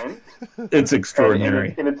event. It's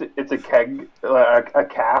extraordinary, and it's a keg, a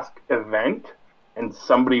cask event, and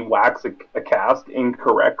somebody whacks a cask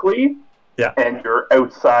incorrectly. Yeah. And you're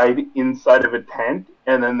inside of a tent,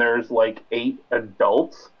 and then there's like 8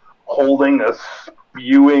 adults holding a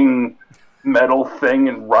spewing metal thing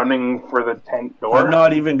and running for the tent door. I'm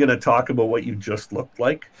not even going to talk about what you just looked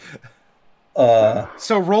like.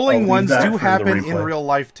 So rolling ones do happen in real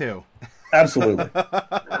life too. Absolutely.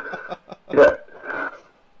 Yeah.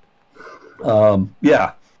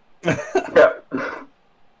 Yeah. Yeah.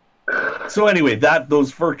 So anyway,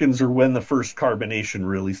 those firkins are when the first carbonation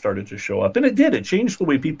really started to show up, and it did. It changed the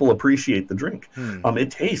way people appreciate the drink.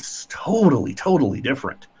 It tastes totally, totally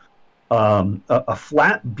different. A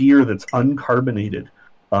flat beer that's uncarbonated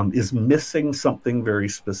is missing something very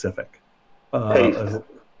specific. Taste.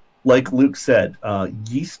 Like Luke said,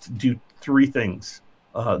 yeast do three things: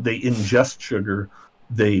 they ingest sugar,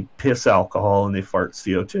 they piss alcohol, and they fart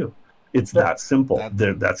CO2. It's that simple.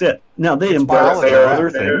 That's it. Now they embody other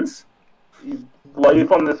things.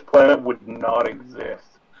 Life on this planet would not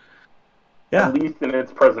exist, at least in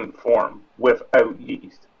its present form, without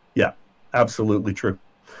yeast. Yeah, absolutely true.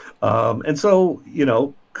 And so,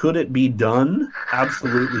 could it be done?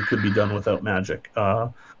 Absolutely could be done without magic.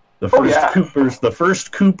 The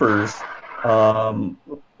first Coopers,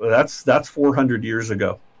 that's 400 years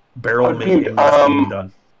ago. Barrel making was being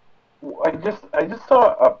done. I just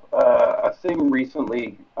saw a thing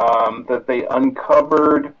recently that they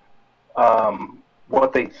uncovered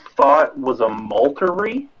what they thought was a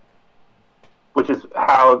maltery, which is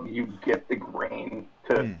how you get the grain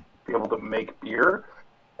to be able to make beer.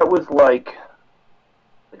 That was like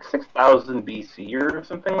 6,000 BC or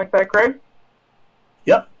something like that, Greg?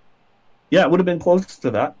 Yep. Yeah, it would have been close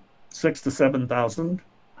to that, 6,000 to 7,000.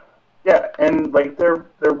 Yeah, and like there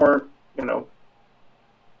weren't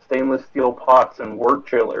stainless steel pots and wort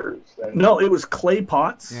chillers. No, it was clay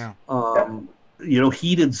pots. Yeah.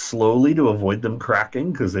 Heated slowly to avoid them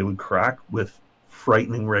cracking because they would crack with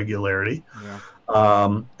frightening regularity.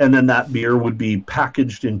 Yeah. And then that beer would be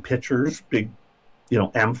packaged in pitchers, big,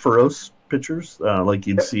 amphoros pitchers, like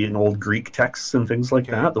you'd see in old Greek texts and things like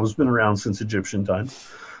that. Those have been around since Egyptian times.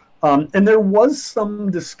 And there was some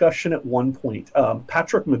discussion at one point.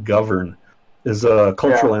 Patrick McGovern is a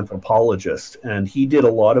cultural anthropologist, and he did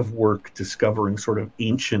a lot of work discovering sort of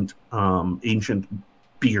ancient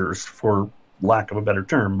beers, for lack of a better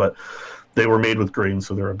term, but they were made with grain,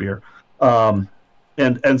 so they're a beer.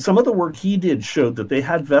 And some of the work he did showed that they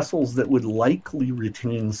had vessels that would likely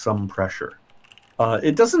retain some pressure.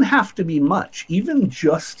 It doesn't have to be much. Even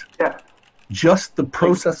just the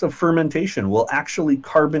process of fermentation will actually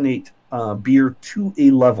carbonate beer to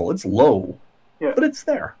a level. It's low, but it's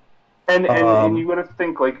there. And you got to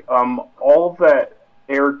think all that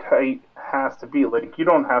airtight has to be you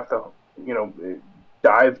don't have to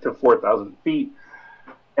dive to 4,000 feet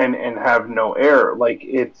and have no air.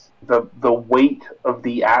 It's the weight of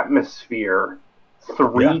the atmosphere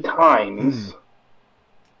three times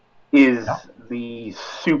is the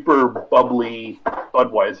super bubbly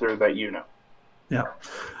Budweiser that you know. Yeah.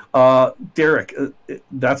 Derek,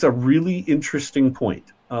 that's a really interesting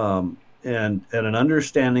point. And an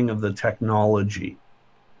understanding of the technology.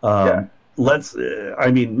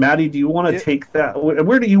 Maddie, do you want to take that?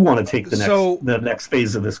 Where do you want to take the next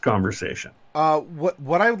phase of this conversation?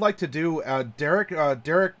 What I would like to do,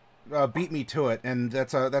 Derek beat me to it, and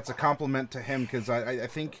that's a compliment to him, because I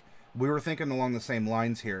think we were thinking along the same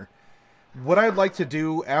lines here. What I'd like to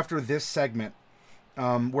do after this segment,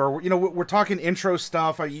 where we're talking intro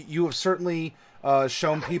stuff. You have certainly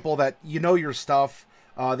shown people that your stuff.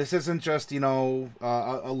 This isn't just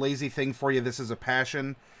a lazy thing for you. This is a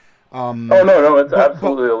passion. No, it's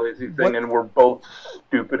absolutely a lazy thing, and we're both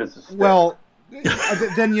stupid as a stick. Well,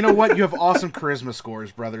 then you know what? You have awesome charisma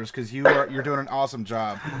scores, brothers, because you're doing an awesome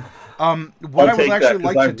job. What I would actually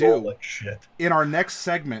like to do in our next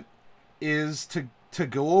segment is to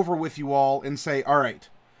go over with you all and say, all right,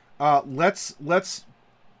 let's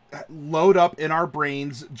load up in our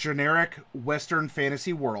brains generic Western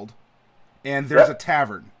fantasy world, and there's a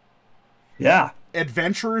tavern. Yeah.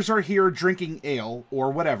 Adventurers are here drinking ale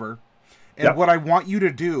or whatever, and what I want you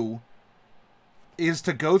to do is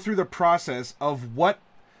to go through the process of what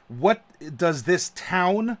does this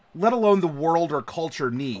town, let alone the world or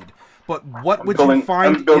culture, need. But what would you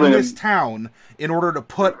find in this town in order to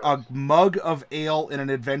put a mug of ale in an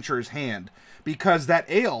adventurer's hand? Because that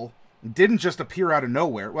ale didn't just appear out of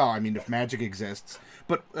nowhere. Well, I mean, if magic exists.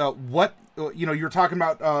 But you're talking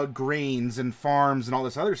about grains and farms and all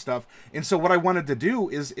this other stuff. And so what I wanted to do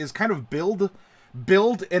is kind of build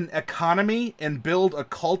an economy and build a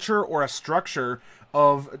culture or a structure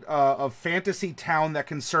of fantasy town that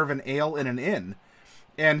can serve an ale in an inn,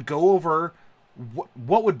 and go over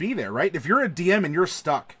what would be there, right? If you're a DM and you're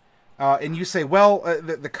stuck, and you say, well,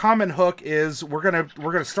 the common hook is we're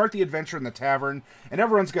gonna start the adventure in the tavern, and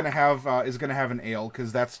everyone's gonna have an ale,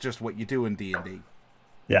 because that's just what you do in D&D.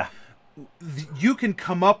 Yeah. You can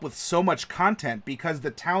come up with so much content, because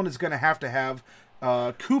the town is going to have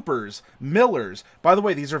Coopers, Millers. By the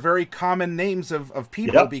way, these are very common names of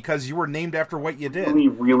people because you were named after what you did. Really,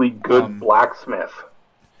 really good blacksmith.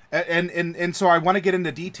 And so I want to get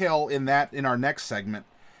into detail in that in our next segment.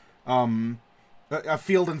 A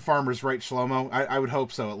field and farmer's right, Shlomo? I would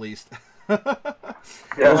hope so, at least. Those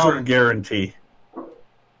are a guarantee.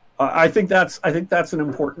 I think that's an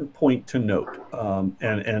important point to note,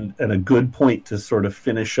 and a good point to sort of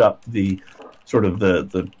finish up the sort of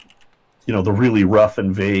the really rough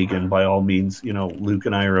and vague. And by all means, Luke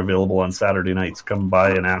and I are available on Saturday nights. Come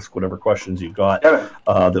by and ask whatever questions you've got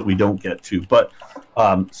that we don't get to. But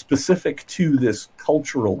specific to this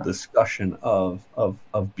cultural discussion of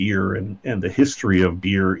beer and the history of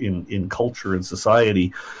beer in culture and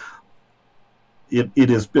society, it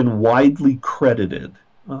has been widely credited.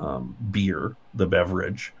 Beer, the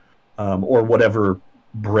beverage, or whatever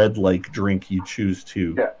bread-like drink you choose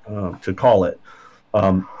to call it,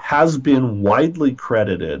 has been widely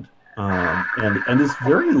credited and is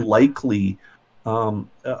very likely.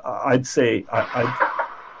 I'd say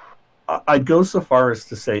I'd go so far as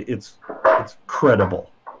to say it's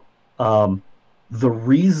credible. The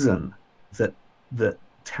reason that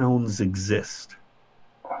towns exist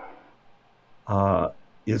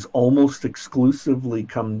is almost exclusively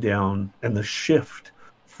come down, and the shift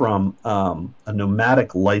from a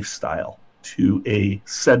nomadic lifestyle to a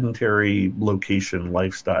sedentary location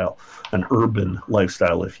lifestyle, an urban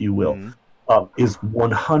lifestyle, if you will, is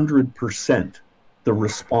 100% the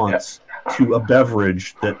response to a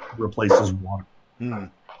beverage that replaces water.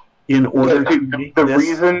 In order to make the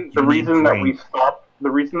reason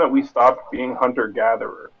that we stopped being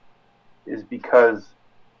hunter-gatherer is because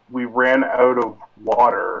we ran out of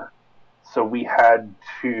water, so we had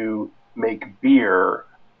to make beer,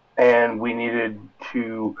 and we needed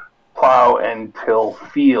to plow and till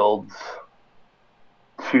fields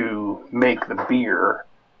to make the beer.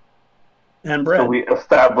 And bread. So we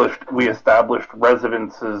established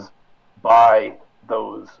residences by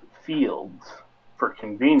those fields for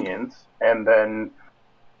convenience, and then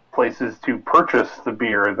places to purchase the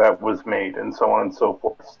beer that was made, and so on and so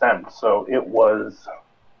forth stemmed. So it was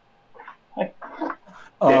it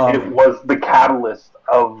was the catalyst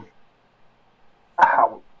of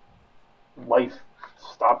how life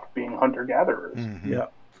stopped being hunter-gatherers. Yeah.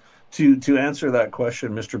 To answer that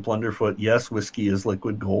question, Mr. Plunderfoot, yes, whiskey is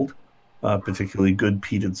liquid gold, particularly good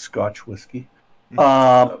peated Scotch whiskey. As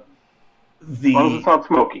long as it's not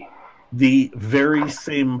smoky. The very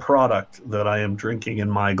same product that I am drinking in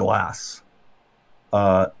my glass,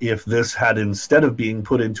 if this had, instead of being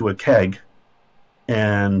put into a keg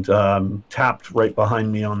and tapped right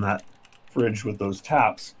behind me on that fridge with those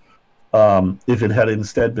taps, if it had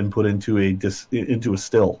instead been put into a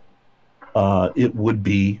still, it would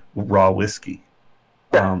be raw whiskey.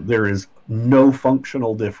 There is no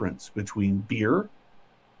functional difference between beer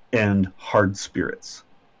and hard spirits.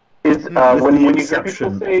 Is when you hear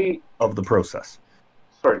people say of the process.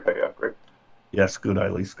 Sorry to cut you off, Greg. Yes, good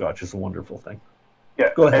Islay Scotch is a wonderful thing. Yeah,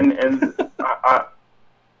 go ahead. And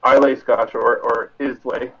Islay Scotch or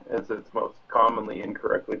Islay, as it's most commonly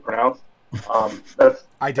incorrectly pronounced. That's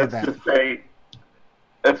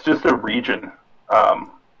just a region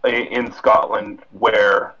in Scotland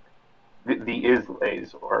where the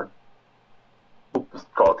Isleys, or we'll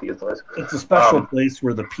just call it the Isleys. It's a special place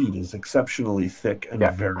where the peat is exceptionally thick and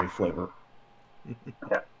very flavorful.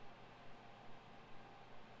 Yeah.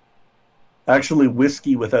 Actually,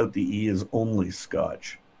 whiskey without the E is only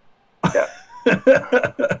Scotch. Yeah.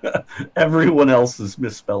 Everyone else is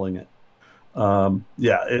misspelling it. And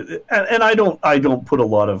I don't put a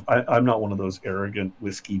lot of. I'm not one of those arrogant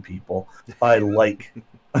whiskey people. I like,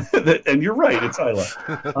 and you're right. It's Isla.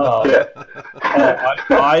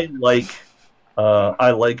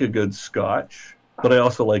 I like a good Scotch, but I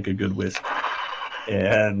also like a good whiskey.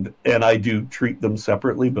 And I do treat them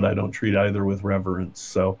separately, but I don't treat either with reverence.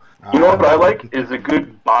 So you know what I like is a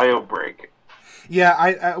good bio break.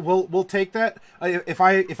 Yeah, we'll take that. If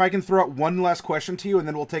I can throw out one last question to you, and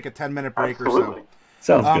then we'll take a 10-minute break Absolutely. or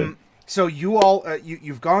so. Sounds good. So you all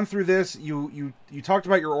you've gone through this. You talked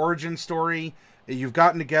about your origin story. You've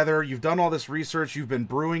gotten together. You've done all this research. You've been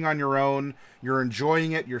brewing on your own. You're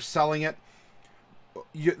enjoying it. You're selling it.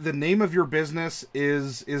 The name of your business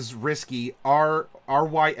is Rysky,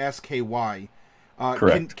 Rysky.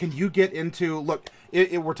 Correct. Can you get into, look,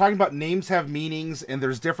 we're talking about names have meanings, and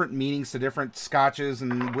there's different meanings to different scotches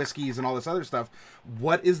and whiskeys and all this other stuff.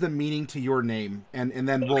 What is the meaning to your name? And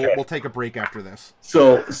then we'll take a break after this.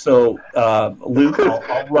 So Luke,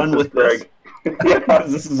 I'll run with this.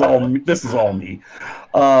 This is all me.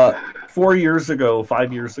 5 years ago,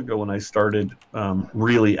 when I started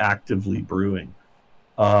really actively brewing,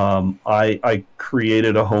 I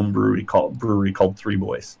created a home brewery called Three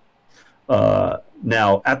Boys.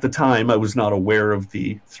 Now, at the time, I was not aware of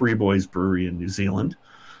the Three Boys Brewery in New Zealand,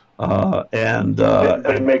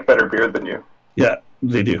 They make better beer than you. Yeah,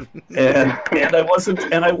 they do, and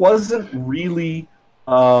I wasn't really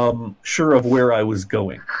sure of where I was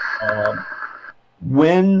going.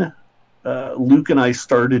 When Luke and I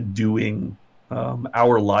started doing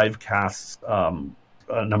our live casts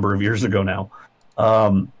a number of years ago now,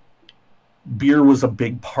 beer was a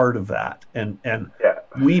big part of that, and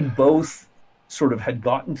we both sort of had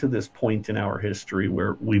gotten to this point in our history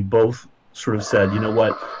where we both sort of said, you know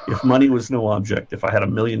what, if money was no object, if I had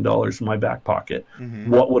 $1 million in my back pocket,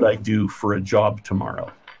 what would I do for a job tomorrow?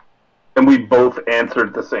 And we both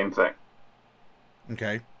answered the same thing.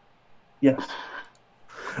 Okay. Yes.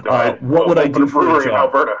 What would I do for a job? In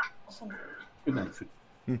Alberta. Good night.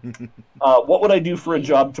 What would I do for a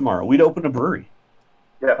job tomorrow? We'd open a brewery.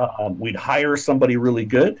 Yeah. We'd hire somebody really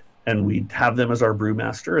good, and we'd have them as our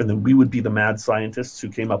brewmaster, and then we would be the mad scientists who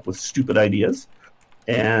came up with stupid ideas,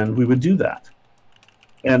 and we would do that.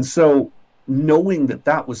 And so, knowing that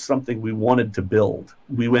that was something we wanted to build,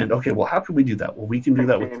 we went, okay, well, how can we do that? Well, we can do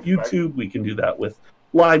that with YouTube. We can do that with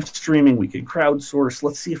live streaming. We can crowdsource.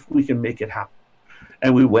 Let's see if we can make it happen.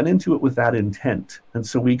 And we went into it with that intent. And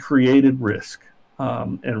so we created Rysk.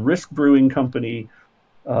 And Rysk Brewing Company,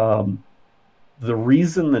 the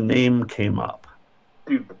reason the name came up.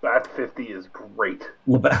 Dude, the Bat 50 is great.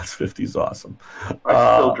 Labatt's 50 is awesome.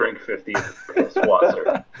 I still drink 50 as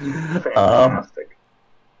Swasser. Fantastic.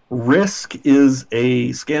 Rysk is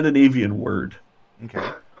a Scandinavian word.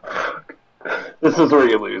 Okay. This is where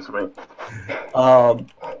you lose me.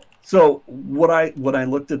 So when I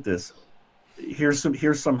looked at this, here's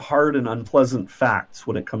some hard and unpleasant facts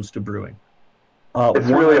when it comes to brewing. It's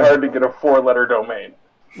really hard to get a 4-letter domain.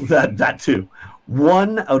 That too.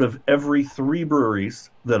 1 out of every 3 breweries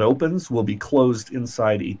that opens will be closed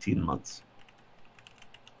inside 18 months.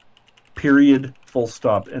 Period. Full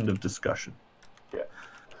stop. End of discussion. Yeah.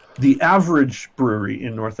 The average brewery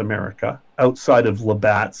in North America, outside of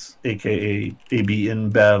Labatt's, aka AB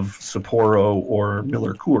InBev, Sapporo, or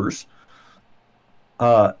Miller Coors,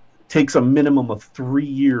 takes a minimum of 3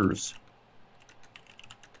 years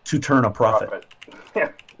to turn a profit. Yeah.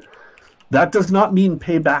 That does not mean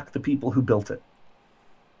pay back the people who built it.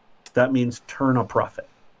 That means turn a profit.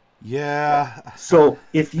 Yeah. So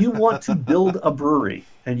if you want to build a brewery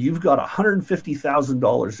and you've got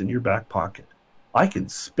 $150,000 in your back pocket, I can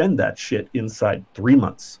spend that shit inside 3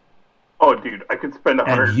 months. Oh, dude, I could spend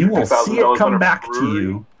 $150,000 and you will see it come back brewery. to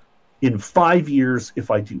you in 5 years if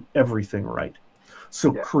I do everything right.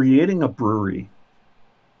 So creating a brewery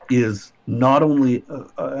is not only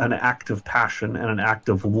an act of passion and an act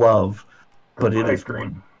of love, but it is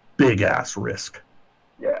one big-ass risk.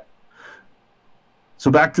 Yeah. So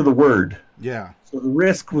back to the word. Yeah. So the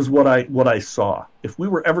risk was what I saw. If we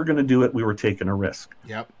were ever going to do it, we were taking a risk.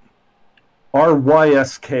 Yep.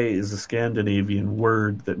 RYSK is a Scandinavian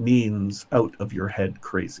word that means out of your head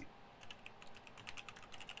crazy.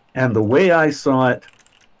 And the way I saw it,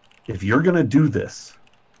 if you're going to do this,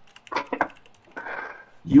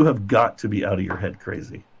 you have got to be out of your head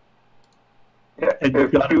crazy. Yeah,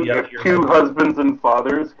 if two husbands and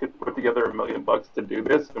fathers could put together $1 million to do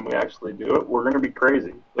this, and we actually do it, we're going to be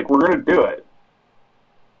crazy. Like, we're going to do it,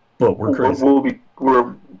 but we're crazy.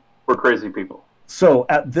 We're crazy people. So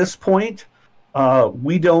at this point,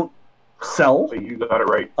 we don't sell. But you got it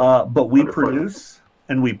right. But we produce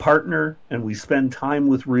and we partner and we spend time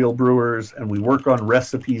with real brewers and we work on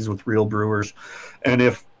recipes with real brewers. And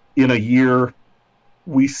if in a year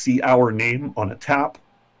we see our name on a tap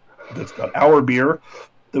that's got our beer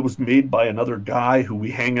that was made by another guy who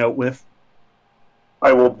we hang out with,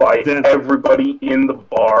 I will buy everybody in the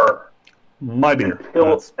bar my beer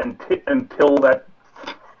until that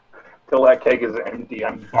keg is empty.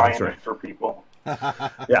 I'm buying it for people.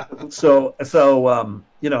 Yeah. So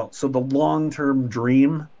the long-term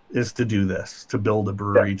dream is to do this, to build a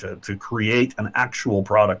brewery, to create an actual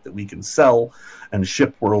product that we can sell and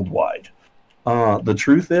ship worldwide. The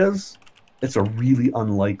truth is, it's a really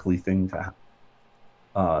unlikely thing to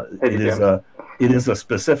happen. It is a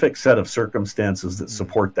specific set of circumstances that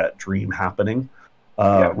support that dream happening.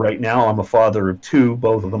 Right now, I'm a father of 2,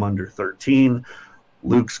 both of them under 13.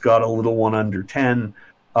 Luke's got a little one under 10.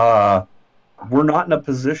 We're not in a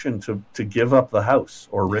position to give up the house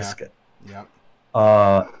or risk it. Yeah.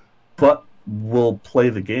 But we'll play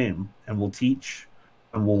the game and we'll teach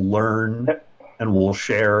and we'll learn and we'll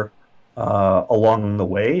share along the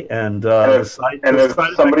way. And if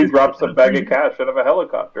somebody drops a bag of cash out of a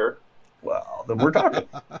helicopter, well, then we're talking.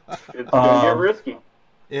 It's going to get risky.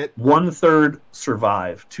 1/3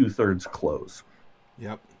 survive, 2/3 close.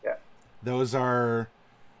 Yep. Yeah. Those are.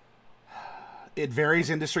 It varies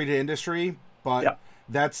industry to industry, but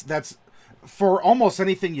that's for almost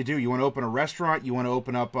anything you do. You want to open a restaurant, you want to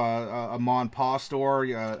open up a mom and pa store,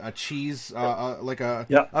 a cheese, like a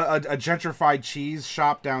gentrified cheese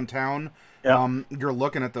shop downtown. You're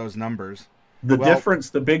looking at those numbers.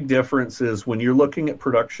 The big difference is when you're looking at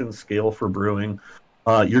production scale for brewing,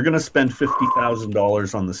 you're going to spend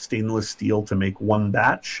 $50,000 on the stainless steel to make one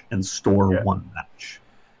batch and store one batch.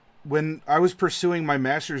 When I was pursuing my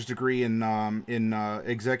master's degree in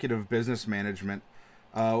executive business management,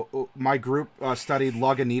 my group studied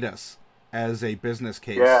Lagunitas as a business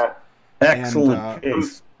case. Yeah, excellent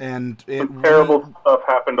case. And some terrible stuff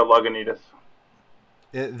happened to Lagunitas.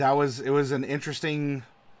 It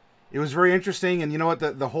was very interesting, and you know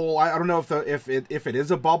what? The whole, I don't know if it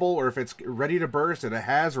is a bubble or if it's ready to burst, and it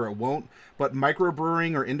has or it won't. But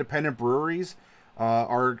microbrewing or independent breweries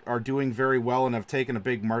are doing very well and have taken a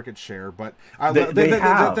big market share. But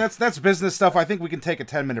that's business stuff. I think we can take a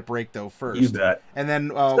 10-minute break though first. You bet. And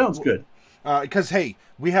then sounds good. Because hey,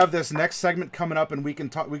 we have this next segment coming up, and we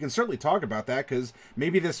can certainly talk about that, because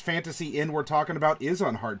maybe this fantasy inn we're talking about is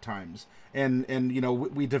on hard times, and you know,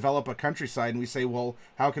 we develop a countryside and we say, well,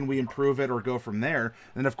 how can we improve it or go from there?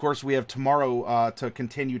 And of course we have tomorrow to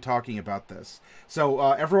continue talking about this. So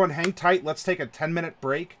everyone hang tight. Let's take a 10-minute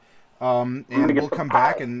break. And we'll come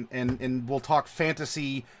back and we'll talk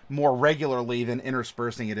fantasy more regularly than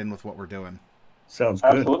interspersing it in with what we're doing. Sounds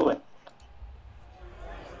good. Absolutely.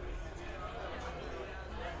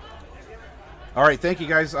 All right, thank you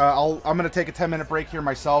guys. I'm going to take a 10-minute break here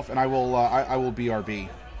myself, and I will BRB.